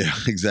remembers him. Yeah,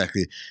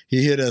 exactly.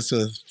 He hit us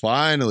with,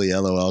 finally,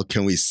 LOL.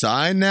 Can we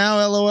sign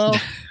now, LOL?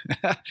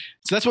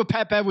 So that's what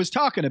Pat Bev was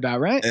talking about,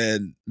 right?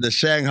 And the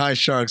Shanghai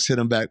Sharks hit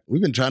him back.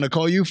 We've been trying to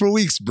call you for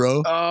weeks,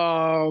 bro.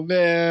 Oh,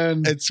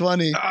 man. It's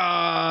funny.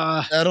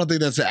 I don't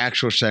think that's the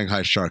actual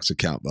Shanghai Sharks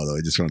account, by the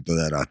way. Just want to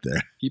throw that out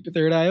there. Keep your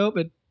third eye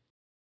open.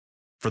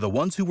 For the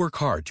ones who work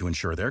hard to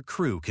ensure their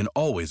crew can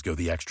always go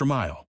the extra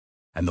mile,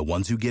 and the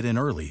ones who get in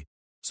early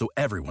so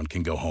everyone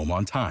can go home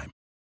on time,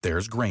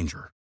 there's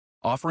Grainger,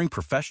 offering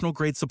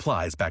professional-grade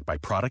supplies backed by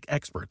product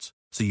experts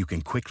so you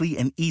can quickly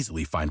and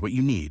easily find what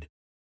you need.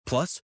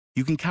 Plus,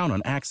 you can count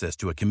on access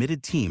to a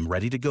committed team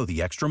ready to go the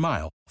extra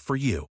mile for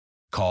you.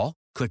 Call,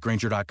 click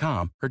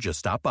Grainger.com, or just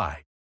stop by.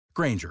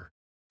 Grainger,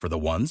 for the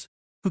ones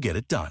who get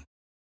it done.